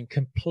something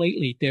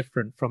completely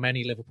different from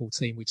any Liverpool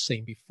team we'd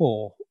seen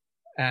before.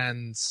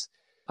 And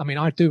I mean,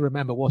 I do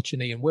remember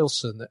watching Ian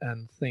Wilson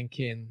and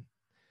thinking,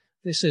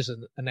 this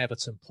isn't an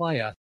Everton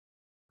player.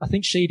 I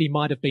think Sheedy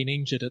might have been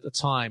injured at the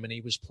time and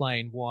he was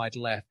playing wide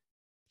left.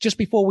 Just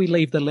before we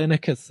leave the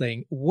Lineker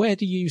thing, where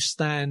do you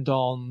stand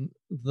on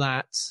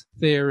that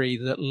theory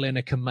that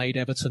Lineker made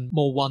Everton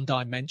more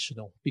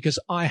one-dimensional? Because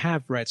I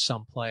have read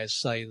some players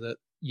say that,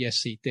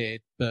 yes, he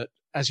did. But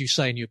as you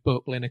say in your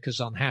book, Lineker's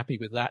unhappy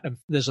with that. And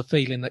there's a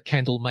feeling that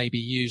Kendall maybe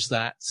used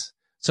that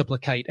to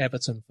placate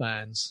Everton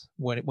fans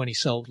when he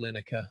sold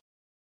Lineker.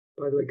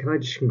 By the way, can I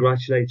just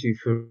congratulate you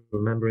for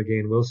remembering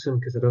Ian Wilson?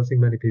 Because I don't think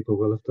many people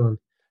will have done.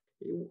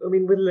 I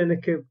mean, with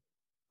Lineker,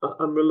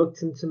 I'm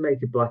reluctant to make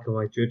a black and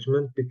white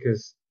judgment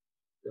because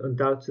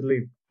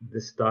undoubtedly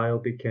the style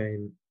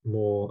became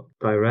more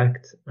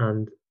direct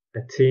and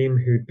a team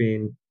who'd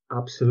been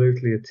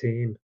absolutely a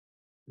team,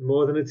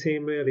 more than a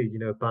team really,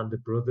 a band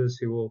of brothers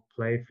who all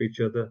played for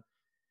each other.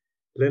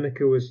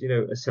 Lineker was,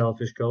 a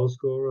selfish goal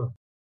scorer.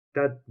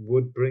 That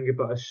would bring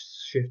about a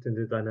shift in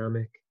the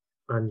dynamic.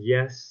 And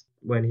yes,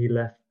 when he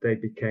left, they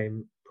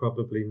became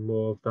probably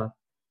more of that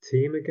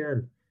team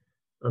again.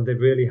 And they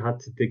really had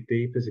to dig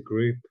deep as a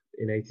group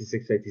in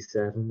 86,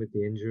 87 with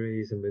the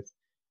injuries and with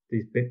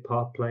these bit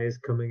part players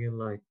coming in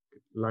like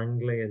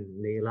Langley and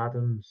Neil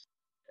Adams.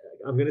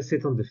 I'm going to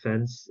sit on the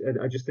fence.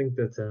 I just think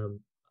that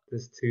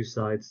there's two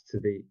sides to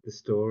the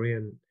story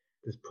and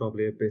there's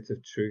probably a bit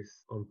of truth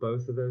on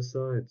both of those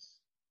sides.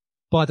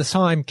 By the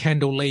time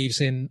Kendall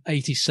leaves in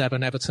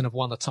 87, Everton have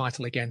won the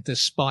title again,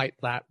 despite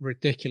that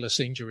ridiculous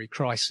injury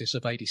crisis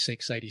of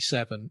 86,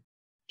 87.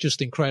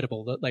 Just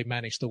incredible that they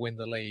managed to win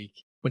the league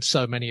when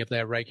so many of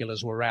their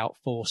regulars were out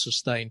for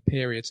sustained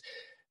periods.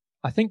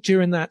 I think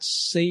during that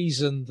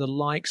season, the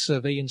likes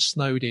of Ian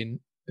Snowden,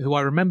 who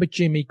I remember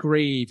Jimmy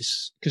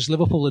Greaves, because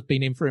Liverpool had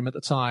been in for him at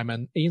the time,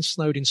 and Ian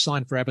Snowden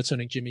signed for Everton,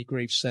 and Jimmy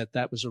Greaves said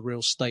that was a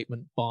real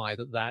statement buy,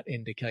 that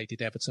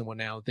indicated Everton were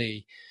now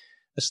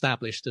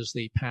established as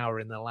the power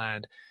in the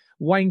land.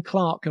 Wayne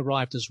Clark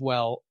arrived as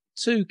well.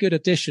 Two good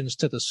additions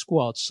to the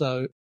squad.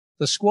 So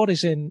the squad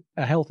is in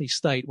a healthy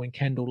state when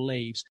Kendall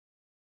leaves.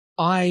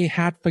 I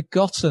had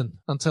forgotten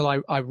until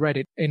I read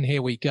it in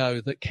Here We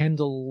Go that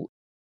Kendall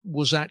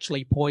was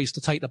actually poised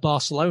to take the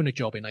Barcelona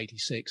job in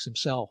 86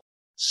 himself.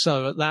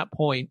 So at that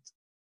point,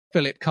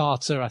 Philip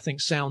Carter, I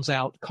think, sounds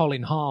out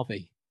Colin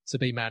Harvey to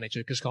be manager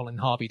because Colin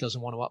Harvey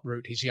doesn't want to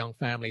uproot his young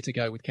family to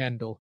go with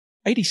Kendall.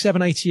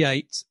 87,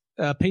 88,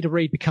 Peter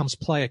Reid becomes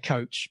player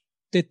coach.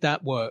 Did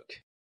that work?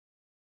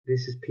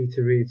 This is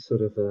Peter Reid's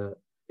sort of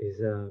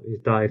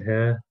his dyed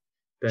hair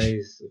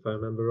days, if I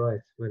remember right,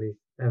 when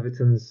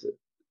Everton's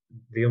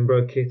the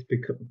Umbro kit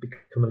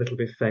become a little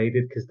bit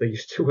faded because they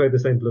used to wear the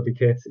same bloody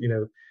kit,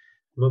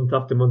 month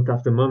after month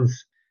after month.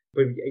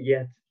 But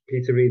yet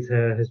Peter Reid's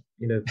hair has,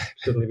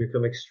 suddenly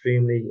become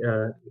extremely,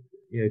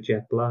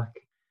 jet black.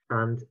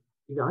 And,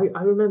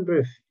 I remember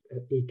if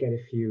he'd get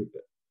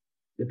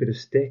a bit of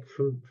stick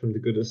from the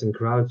Goodison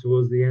crowd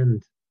towards the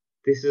end.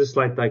 This is a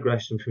slight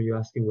digression from you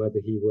asking whether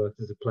he worked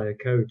as a player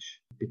coach,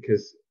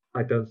 because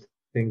I don't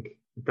think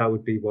that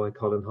would be why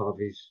Colin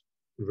Harvey's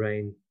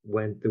reign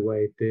went the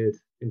way it did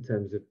in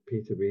terms of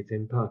Peter Reid's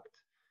impact.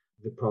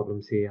 The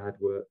problems he had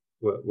were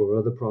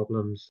other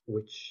problems,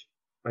 which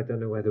I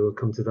don't know whether we'll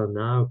come to that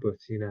now, but,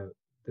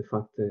 the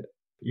fact that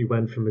you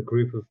went from a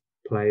group of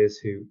players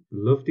who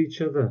loved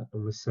each other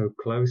and were so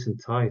close and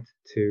tight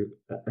to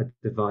a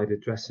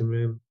divided dressing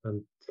room.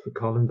 And for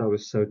Colin, that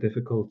was so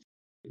difficult.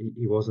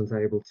 He wasn't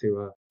able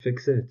to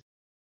fix it.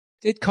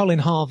 Did Colin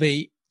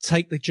Harvey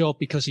take the job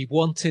because he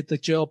wanted the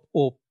job,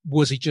 or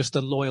was he just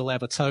a loyal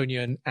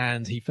Evertonian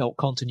and he felt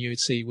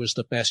continuity was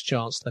the best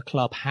chance the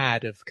club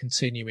had of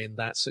continuing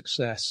that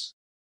success?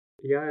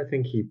 Yeah, I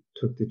think he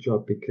took the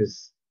job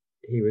because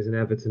he was an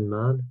Everton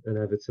man, and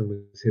Everton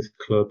was his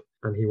club,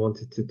 and he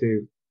wanted to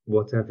do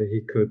whatever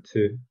he could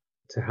to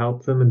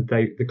help them, and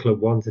the club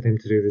wanted him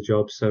to do the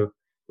job. So,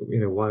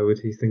 why would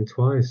he think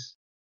twice?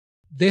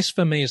 This,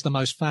 for me, is the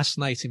most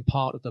fascinating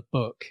part of the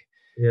book.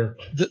 Yeah.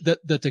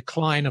 The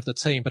decline of the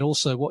team, but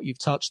also what you've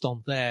touched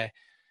on there,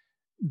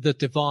 the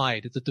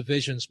divide, the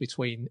divisions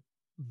between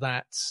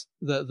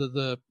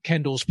the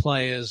Kendall's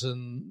players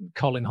and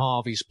Colin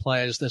Harvey's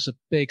players. There's a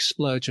big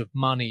splurge of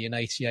money in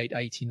 88,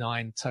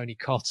 89, Tony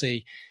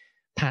Cottee,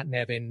 Pat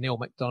Nevin, Neil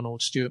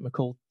MacDonald, Stuart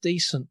McCall,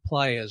 decent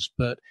players,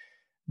 but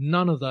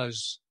none of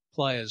those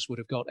players would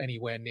have got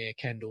anywhere near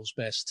Kendall's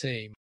best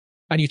team.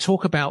 And you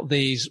talk about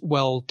these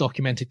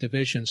well-documented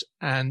divisions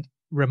and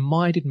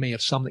reminded me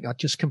of something I'd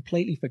just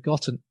completely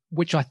forgotten,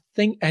 which I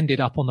think ended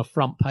up on the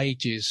front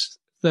pages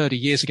 30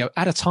 years ago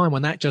at a time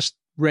when that just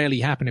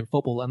rarely happened in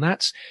football. And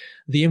that's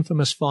the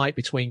infamous fight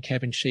between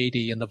Kevin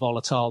Sheedy and the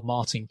volatile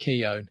Martin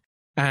Keown.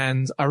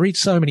 And I read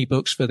so many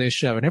books for this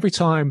show, and every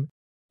time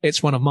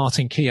it's one of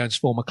Martin Keown's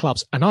former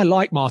clubs. And I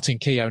like Martin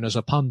Keown as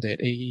a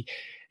pundit.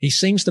 He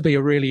seems to be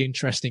a really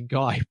interesting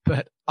guy,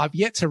 but I've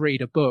yet to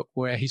read a book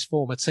where his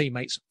former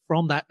teammates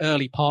from that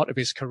early part of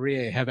his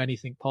career have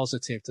anything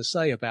positive to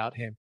say about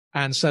him.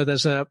 And so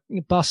there's a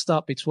bust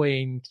up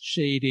between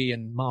Sheedy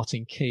and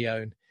Martin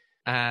Keown.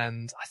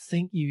 And I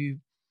think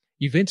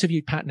you've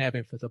interviewed Pat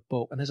Nevin for the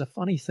book. And there's a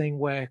funny thing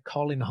where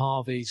Colin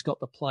Harvey's got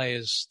the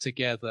players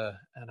together.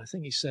 And I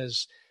think he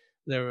says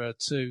there are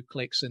two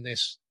cliques in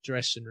this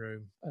dressing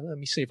room. And let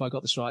me see if I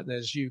got this right.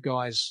 There's you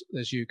guys,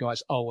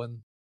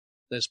 Owen.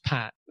 There's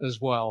Pat as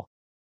well.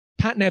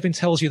 Pat Nevin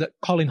tells you that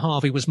Colin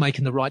Harvey was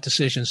making the right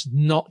decisions,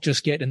 not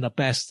just getting the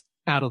best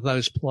out of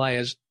those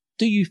players.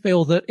 Do you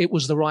feel that it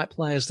was the right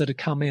players that had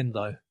come in,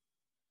 though?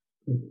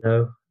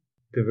 No,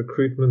 the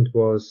recruitment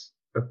was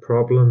a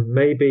problem.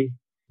 Maybe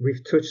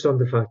we've touched on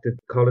the fact that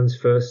Colin's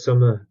first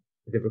summer,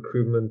 the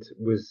recruitment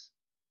was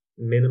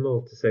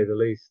minimal, to say the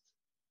least.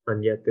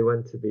 And yet they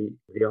went to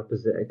the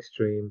opposite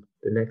extreme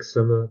the next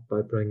summer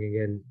by bringing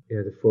in,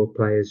 the four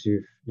players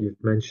you've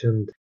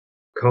mentioned.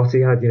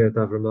 Cottee had,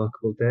 that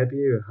remarkable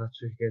debut, a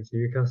hat-trick against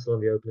Newcastle on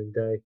the opening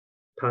day.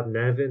 Pat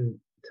Nevin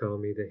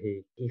told me that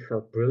he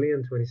felt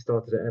brilliant when he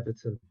started at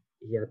Everton.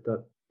 He had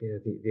that,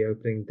 the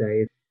opening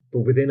day.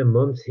 But within a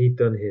month, he'd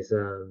done his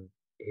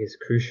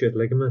cruciate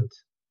ligament,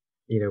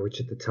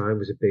 which at the time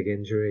was a big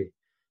injury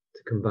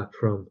to come back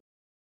from.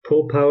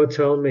 Paul Power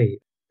told me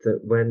that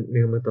when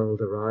Neil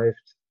MacDonald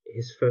arrived,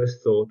 his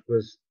first thought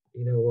was,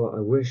 what,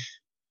 I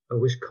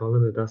wish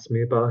Colin had asked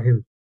me about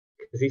him.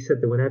 Because he said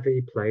that whenever he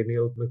played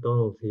Neil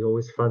MacDonald, he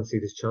always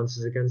fancied his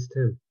chances against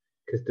him.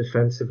 Because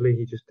defensively,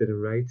 he just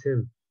didn't rate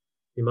him.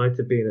 He might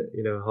have been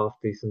a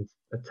half-decent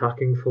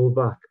attacking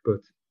fullback, but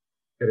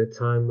at a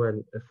time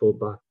when a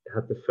fullback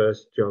had the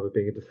first job of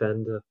being a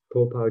defender,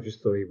 Paul Power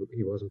just thought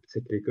he wasn't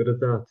particularly good at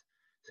that.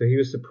 So he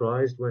was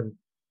surprised when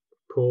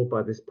Paul,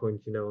 by this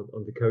point,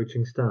 on the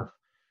coaching staff,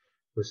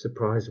 was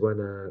surprised when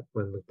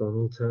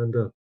MacDonald turned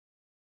up.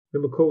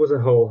 And McCall was a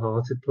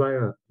wholehearted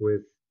player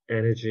with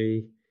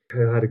energy,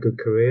 who had a good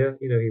career.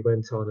 He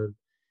went on and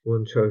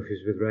won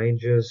trophies with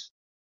Rangers.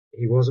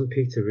 He wasn't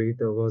Peter Reid,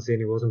 though, was he?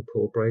 And he wasn't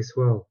Paul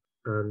Bracewell.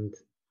 And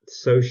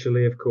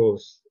socially, of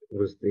course,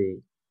 was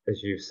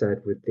as you've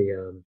said, with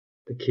the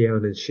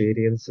Keown and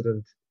Sheedy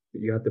incident,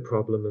 you had the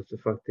problem of the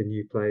fact that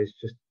new players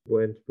just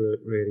weren't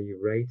really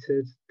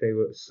rated. They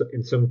were,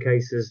 in some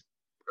cases,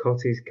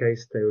 Cottee's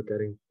case, they were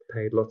getting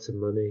paid lots of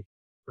money,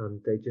 and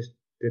they just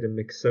didn't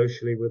mix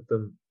socially with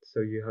them.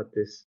 So you had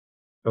this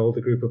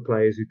older group of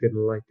players who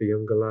didn't like the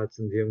younger lads,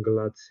 and the younger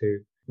lads who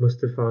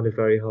must have found it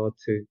very hard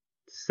to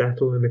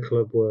settle in a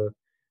club where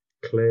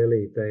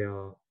clearly they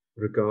are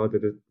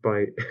regarded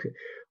by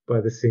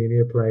the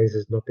senior players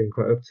as not being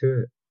quite up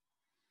to it.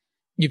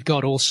 You've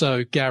got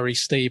also Gary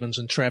Stevens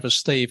and Trevor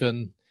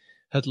Steven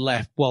had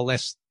left. Well, they're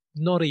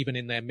not even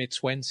in their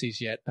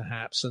mid-20s yet,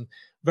 perhaps, and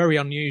very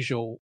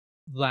unusual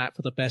that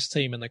for the best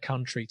team in the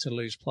country to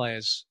lose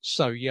players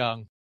so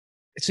young.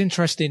 It's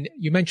interesting.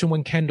 You mentioned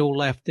when Kendall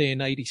left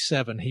in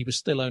 87, he was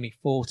still only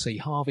 40.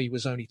 Harvey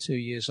was only 2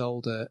 years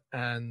older,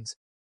 and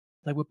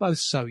they were both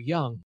so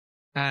young.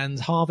 And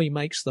Harvey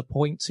makes the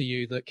point to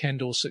you that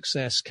Kendall's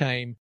success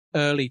came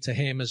early to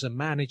him as a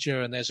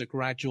manager, and there's a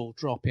gradual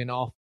dropping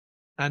off.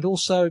 And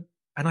also,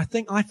 and I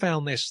think I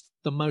found this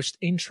the most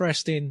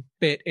interesting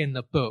bit in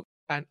the book,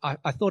 and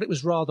I thought it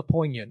was rather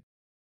poignant.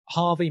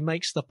 Harvey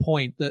makes the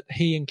point that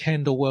he and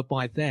Kendall were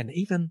by then,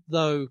 even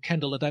though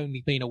Kendall had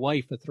only been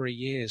away for 3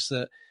 years,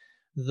 that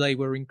they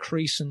were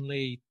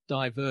increasingly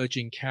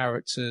diverging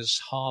characters.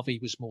 Harvey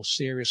was more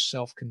serious,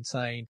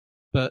 self-contained,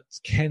 but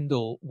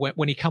Kendall,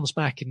 when he comes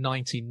back in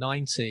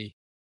 1990,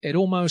 it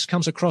almost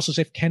comes across as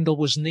if Kendall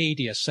was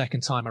needy a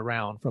second time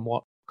around, from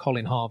what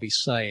Colin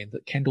Harvey's saying,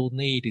 that Kendall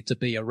needed to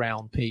be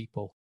around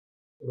people.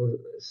 Well,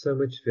 so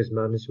much of his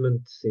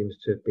management seems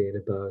to have been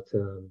about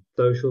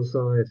social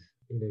side.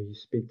 You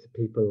speak to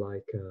people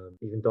like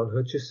even Don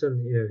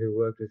Hutchison, who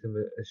worked with him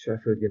at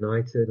Sheffield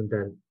United, and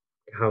then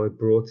Howard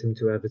brought him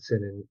to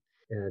Everton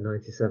in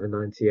 97,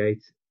 98.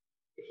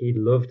 He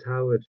loved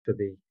Howard for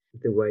the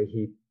the way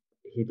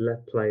he'd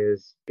let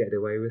players get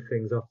away with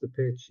things off the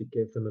pitch. He'd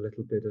give them a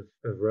little bit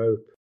of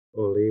rope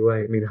or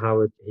leeway. I mean,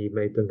 Howard, he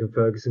made Duncan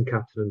Ferguson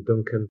captain,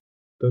 and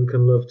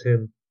Duncan loved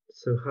him.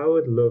 So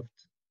Howard loved,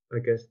 I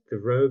guess, the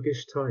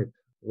roguish type,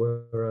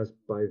 whereas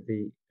by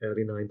the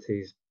early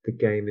 90s, the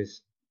game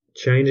is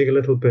changing a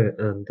little bit.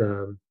 And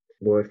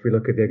well, if we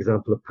look at the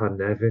example of Pat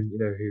Nevin,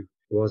 who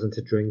wasn't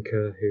a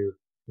drinker, who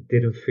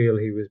didn't feel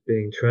he was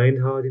being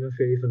trained hard enough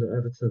even at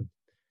Everton.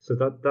 So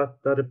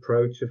that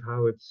approach of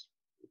Howard's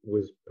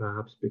was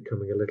perhaps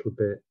becoming a little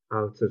bit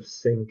out of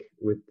sync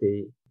with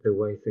the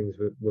way things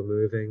were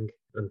moving.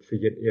 And for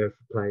for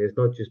players,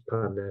 not just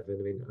Pat Nevin,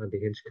 I mean Andy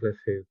Hinchcliffe,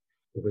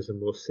 who was a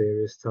more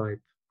serious type,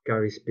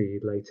 Gary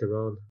Speed later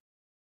on,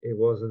 it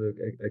wasn't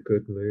a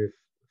good move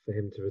for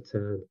him to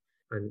return.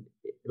 And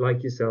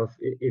like yourself,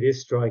 it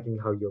is striking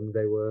how young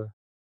they were.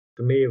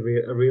 For me, a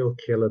real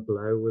killer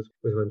blow was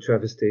when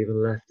Trevor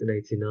Steven left in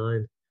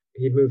 '89.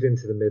 He'd moved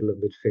into the middle of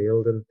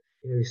midfield, and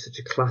he's such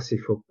a classy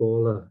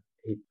footballer.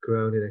 He'd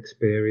grown in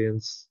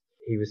experience.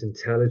 He was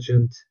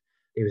intelligent.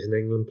 He was an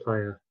England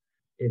player.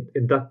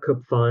 In that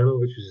cup final,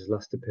 which was his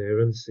last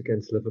appearance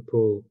against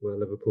Liverpool, where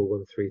Liverpool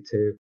won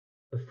 3-2,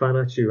 a fan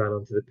actually ran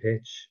onto the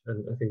pitch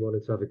and I think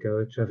wanted to have a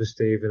go at Trevor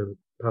Steven, and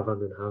Pa van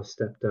den Hauwe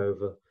stepped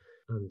over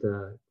and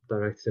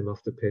directed him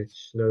off the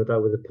pitch. No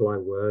doubt with a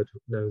polite word,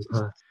 known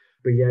Pat.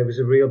 But yeah, it was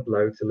a real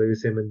blow to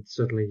lose him, and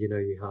suddenly,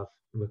 you have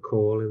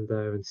McCall in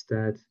there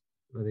instead,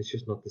 and it's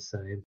just not the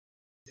same.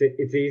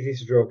 It's easy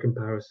to draw a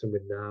comparison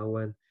with now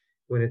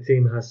when a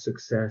team has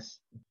success.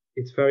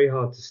 It's very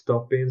hard to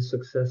stop being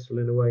successful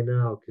in a way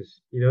now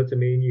because, you know what I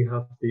mean? You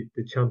have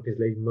the Champions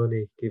League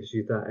money gives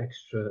you that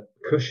extra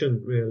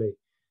cushion, really,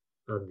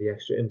 and the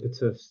extra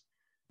impetus.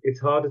 It's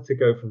harder to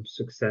go from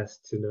success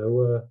to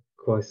nowhere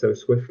quite so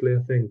swiftly,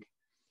 I think.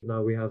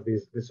 Now we have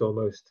this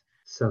almost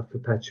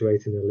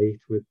self-perpetuating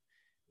elite with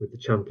the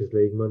Champions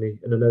League money.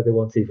 And I know they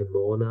want even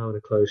more now in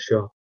a closed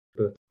shop,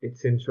 but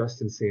it's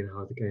interesting seeing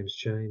how the game's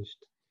changed.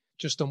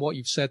 Just on what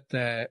you've said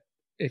there,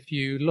 if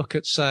you look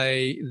at,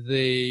 say,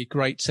 the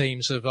great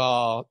teams of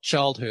our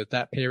childhood,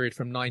 that period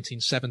from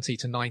 1970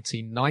 to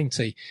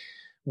 1990,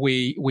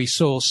 we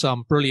saw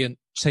some brilliant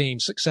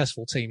teams,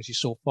 successful teams. You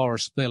saw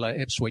Forest, Villa,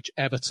 Ipswich,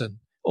 Everton,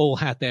 all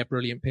had their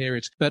brilliant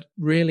periods. But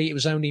really, it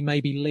was only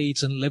maybe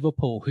Leeds and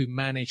Liverpool who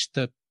managed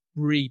to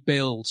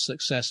rebuild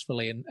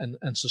successfully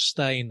and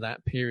sustain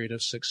that period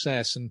of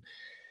success. And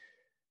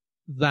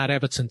that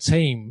Everton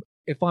team,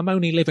 if I'm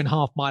only living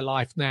half my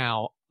life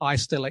now, I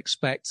still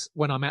expect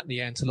when I'm at the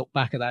end to look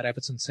back at that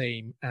Everton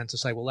team and to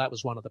say, well, that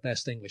was one of the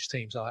best English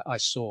teams I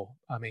saw.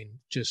 I mean,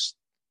 just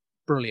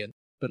brilliant.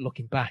 But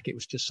looking back, it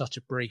was just such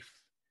a brief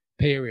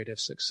period of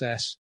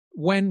success.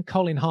 When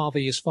Colin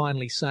Harvey is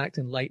finally sacked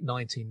in late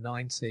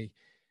 1990,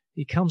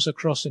 he comes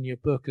across in your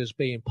book as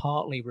being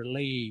partly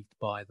relieved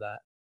by that.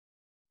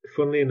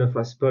 Funnily enough,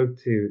 I spoke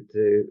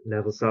to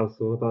Neville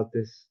Southall about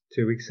this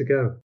 2 weeks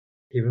ago.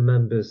 He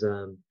remembers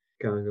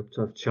going up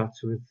to have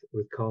chats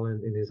with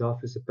Colin in his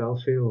office at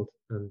Belfield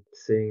and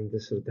seeing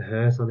the sort of the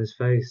hurt on his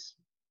face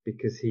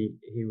because he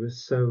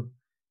so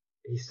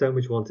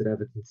much wanted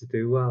Everton to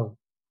do well,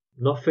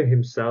 not for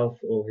himself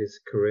or his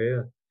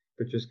career,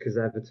 but just because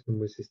Everton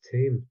was his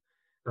team.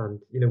 And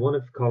one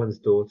of Colin's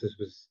daughters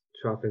was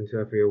travelling to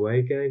every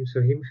away game,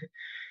 so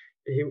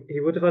he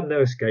would have had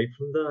no escape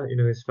from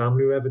that. His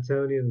family were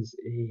Evertonians.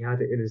 He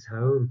had it in his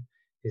home.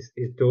 His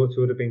daughter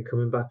would have been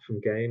coming back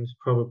from games,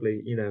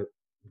 probably,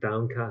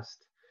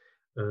 downcast,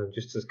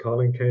 just as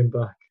Colin came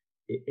back.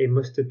 It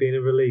must have been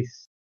a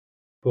release.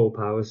 Paul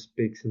Powers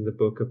speaks in the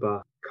book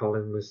about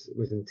Colin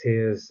was in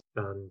tears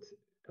and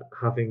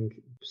having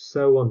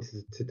so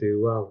wanted to do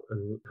well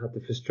and had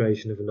the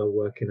frustration of it not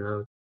working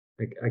out.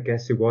 I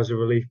guess it was a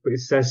relief, but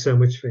it says so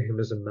much for him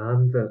as a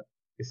man, that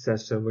it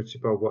says so much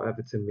about what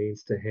Everton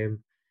means to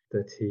him,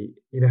 that he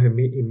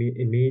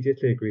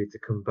immediately agreed to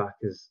come back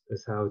as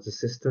Howard's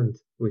assistant,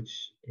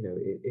 which,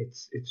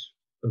 it's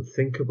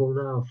unthinkable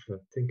now.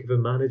 Think of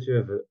a manager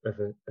of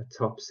a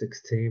top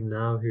six team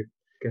now who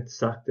gets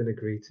sacked and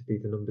agreed to be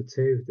the number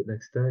 2 the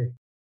next day.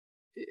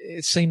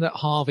 It seemed that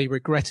Harvey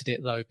regretted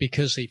it, though,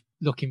 because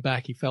looking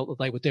back, he felt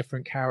that they were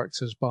different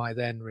characters by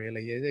then,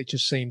 really. It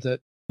just seemed that,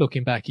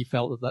 looking back, he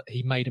felt that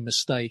he made a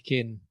mistake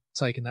in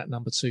taking that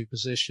number 2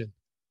 position.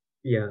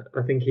 Yeah,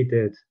 I think he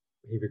did.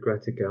 He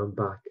regretted going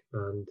back,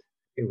 and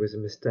it was a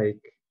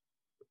mistake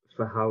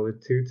for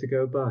Howard too to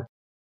go back.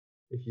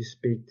 If you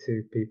speak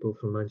to people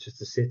from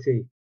Manchester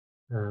City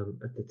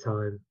at the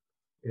time,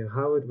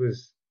 Howard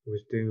was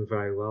doing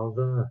very well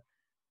there.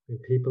 I mean,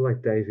 people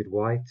like David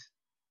White,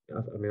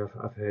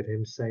 I've heard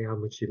him say how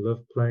much he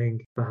loved playing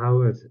for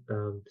Howard.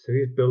 So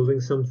he's building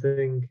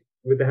something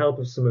with the help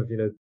of some of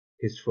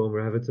his former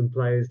Everton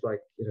players like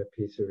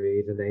Peter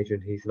Reid and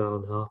Adrian Heath and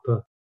Alan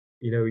Harper.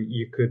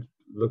 You could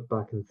look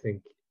back and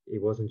think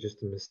it wasn't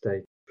just a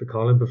mistake for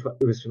Colin, but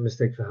it was a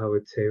mistake for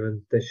Howard too,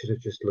 and they should have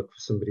just looked for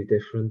somebody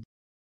different.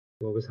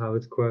 What was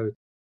Howard's quote?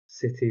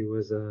 City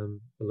was a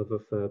love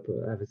affair,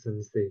 but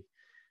Everton's the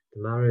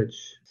marriage,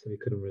 so he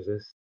couldn't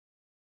resist.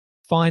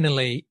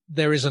 Finally,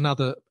 there is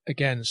another,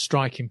 again,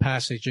 striking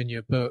passage in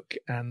your book,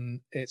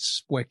 and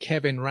it's where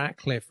Kevin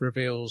Ratcliffe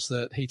reveals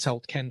that he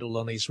told Kendall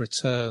on his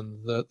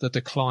return that the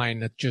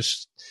decline had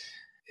just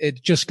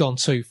gone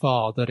too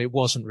far, that it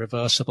wasn't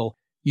reversible.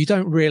 You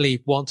don't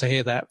really want to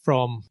hear that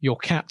from your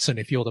captain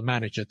if you're the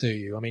manager, do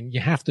you? I mean,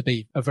 you have to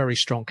be a very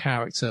strong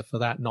character for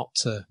that not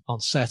to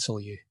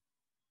unsettle you.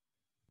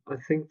 I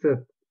think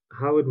that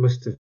Howard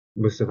must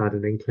have had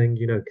an inkling,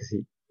 because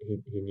he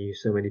knew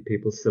so many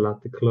people still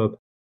at the club.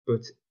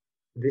 But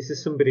this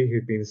is somebody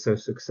who'd been so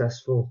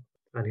successful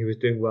and he was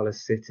doing well at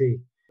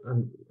City.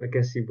 And I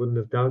guess he wouldn't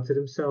have doubted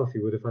himself. He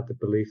would have had the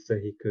belief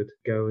that he could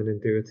go in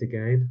and do it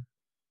again.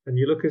 And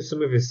you look at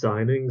some of his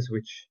signings,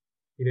 which,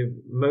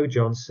 Mo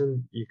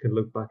Johnson, you can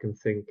look back and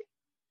think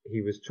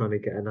he was trying to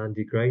get an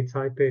Andy Gray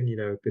type in,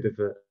 a bit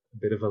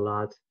of a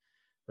lad,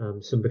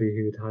 somebody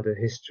who'd had a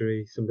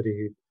history,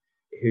 somebody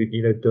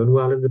who'd done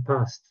well in the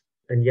past.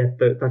 And yet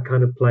that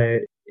kind of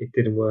player, it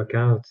didn't work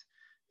out.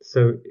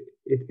 So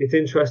it's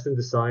interesting,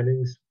 the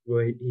signings,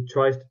 where he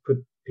tries to put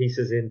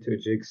pieces into a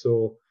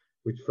jigsaw,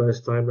 which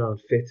first time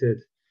round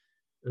fitted,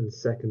 and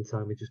second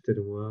time it just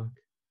didn't work.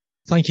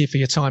 Thank you for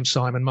your time,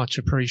 Simon. Much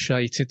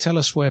appreciated. Tell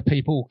us where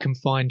people can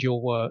find your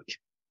work.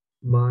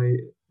 My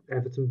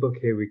Everton book,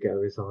 Here We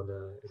Go, is on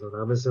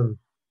Amazon.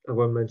 I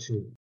won't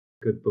mention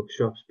good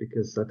bookshops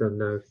because I don't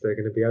know if they're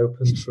going to be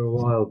open for a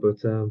while,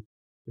 but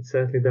it's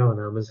certainly there on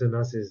Amazon,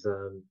 as is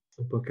a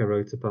book I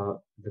wrote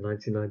about the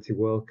 1990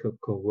 World Cup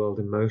called World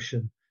in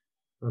Motion.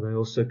 And I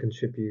also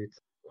contribute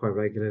quite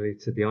regularly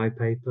to the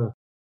iPaper,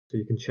 so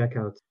you can check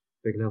out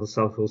Big Neville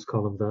Southall's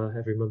column there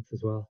every month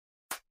as well.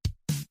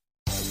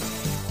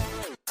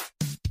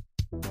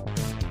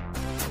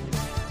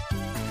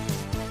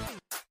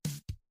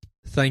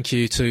 Thank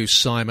you to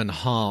Simon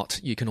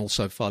Hart. You can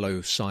also follow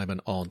Simon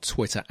on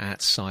Twitter at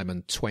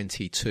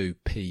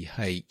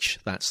Simon22PH.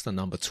 That's the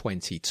number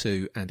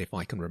 22. And if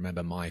I can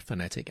remember my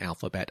phonetic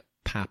alphabet,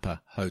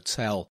 Papa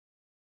Hotel.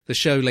 The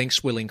show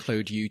links will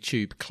include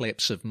YouTube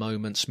clips of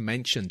moments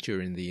mentioned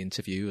during the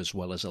interview, as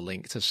well as a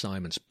link to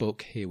Simon's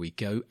book, Here We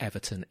Go,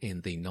 Everton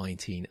in the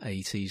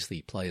 1980s,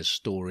 The Players'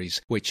 Stories,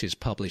 which is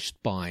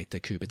published by De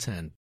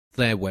Coubertin.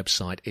 Their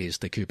website is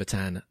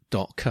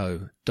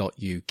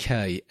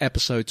decoubertin.co.uk.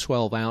 Episode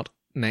 12 out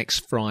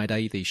next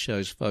Friday. The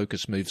show's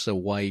focus moves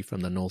away from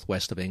the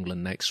northwest of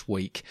England next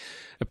week.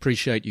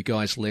 Appreciate you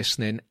guys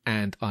listening,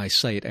 and I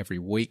say it every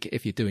week.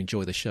 If you do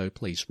enjoy the show,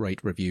 please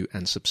rate, review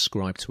and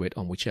subscribe to it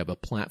on whichever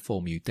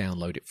platform you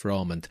download it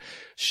from, and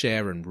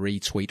share and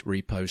retweet,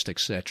 repost,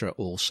 etc.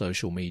 all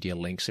social media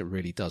links. It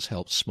really does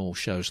help small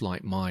shows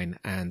like mine,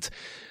 and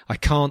I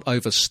can't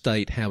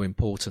overstate how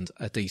important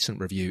a decent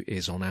review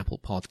is on Apple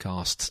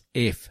Podcasts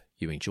if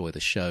you enjoy the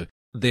show.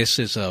 This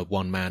is a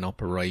one-man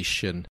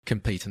operation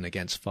competing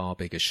against far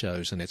bigger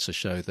shows, and it's a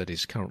show that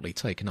is currently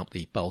taking up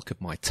the bulk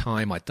of my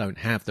time. I don't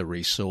have the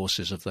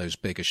resources of those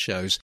bigger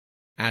shows.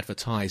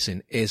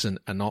 Advertising isn't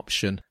an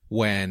option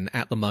when,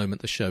 at the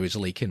moment, the show is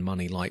leaking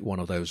money like one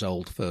of those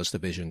old First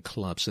Division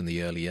clubs in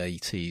the early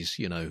 80s,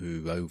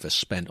 who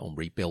overspent on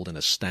rebuilding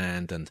a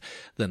stand, and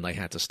then they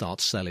had to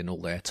start selling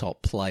all their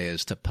top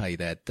players to pay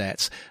their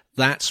debts.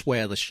 That's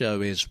where the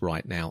show is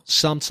right now.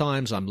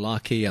 Sometimes I'm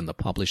lucky and the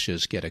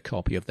publishers get a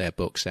copy of their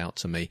books out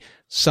to me.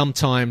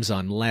 Sometimes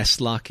I'm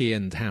less lucky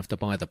and have to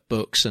buy the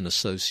books and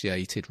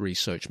associated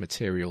research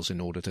materials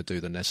in order to do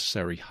the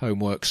necessary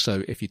homework.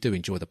 So if you do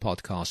enjoy the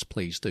podcast,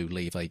 please do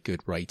leave a good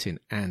rating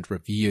and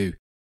review.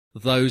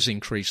 Those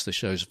increase the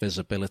show's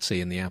visibility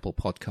in the Apple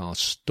Podcast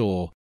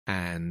Store,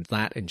 and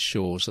that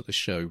ensures that the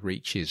show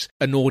reaches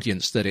an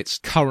audience that it's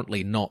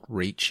currently not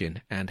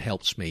reaching and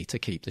helps me to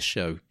keep the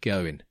show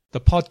going.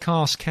 The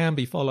podcast can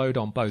be followed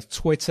on both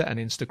Twitter and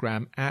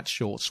Instagram at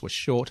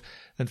ShortsWereShort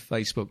and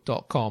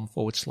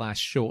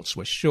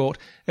Facebook.com/ShortsWereShort.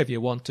 If you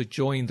want to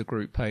join the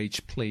group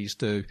page, please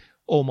do.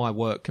 All my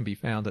work can be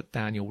found at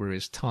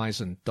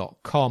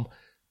danielruiztyson.com.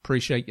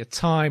 Appreciate your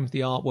time. The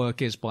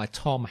artwork is by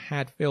Tom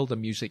Hadfield. The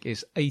music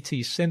is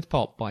 80s Synth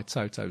Pop by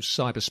Toto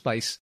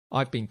Cyberspace.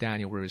 I've been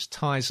Daniel Ruiz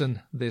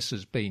Tyson. This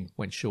has been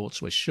When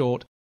Shorts Were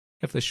Short.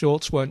 If the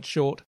shorts weren't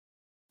short,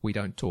 we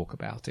don't talk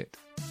about it.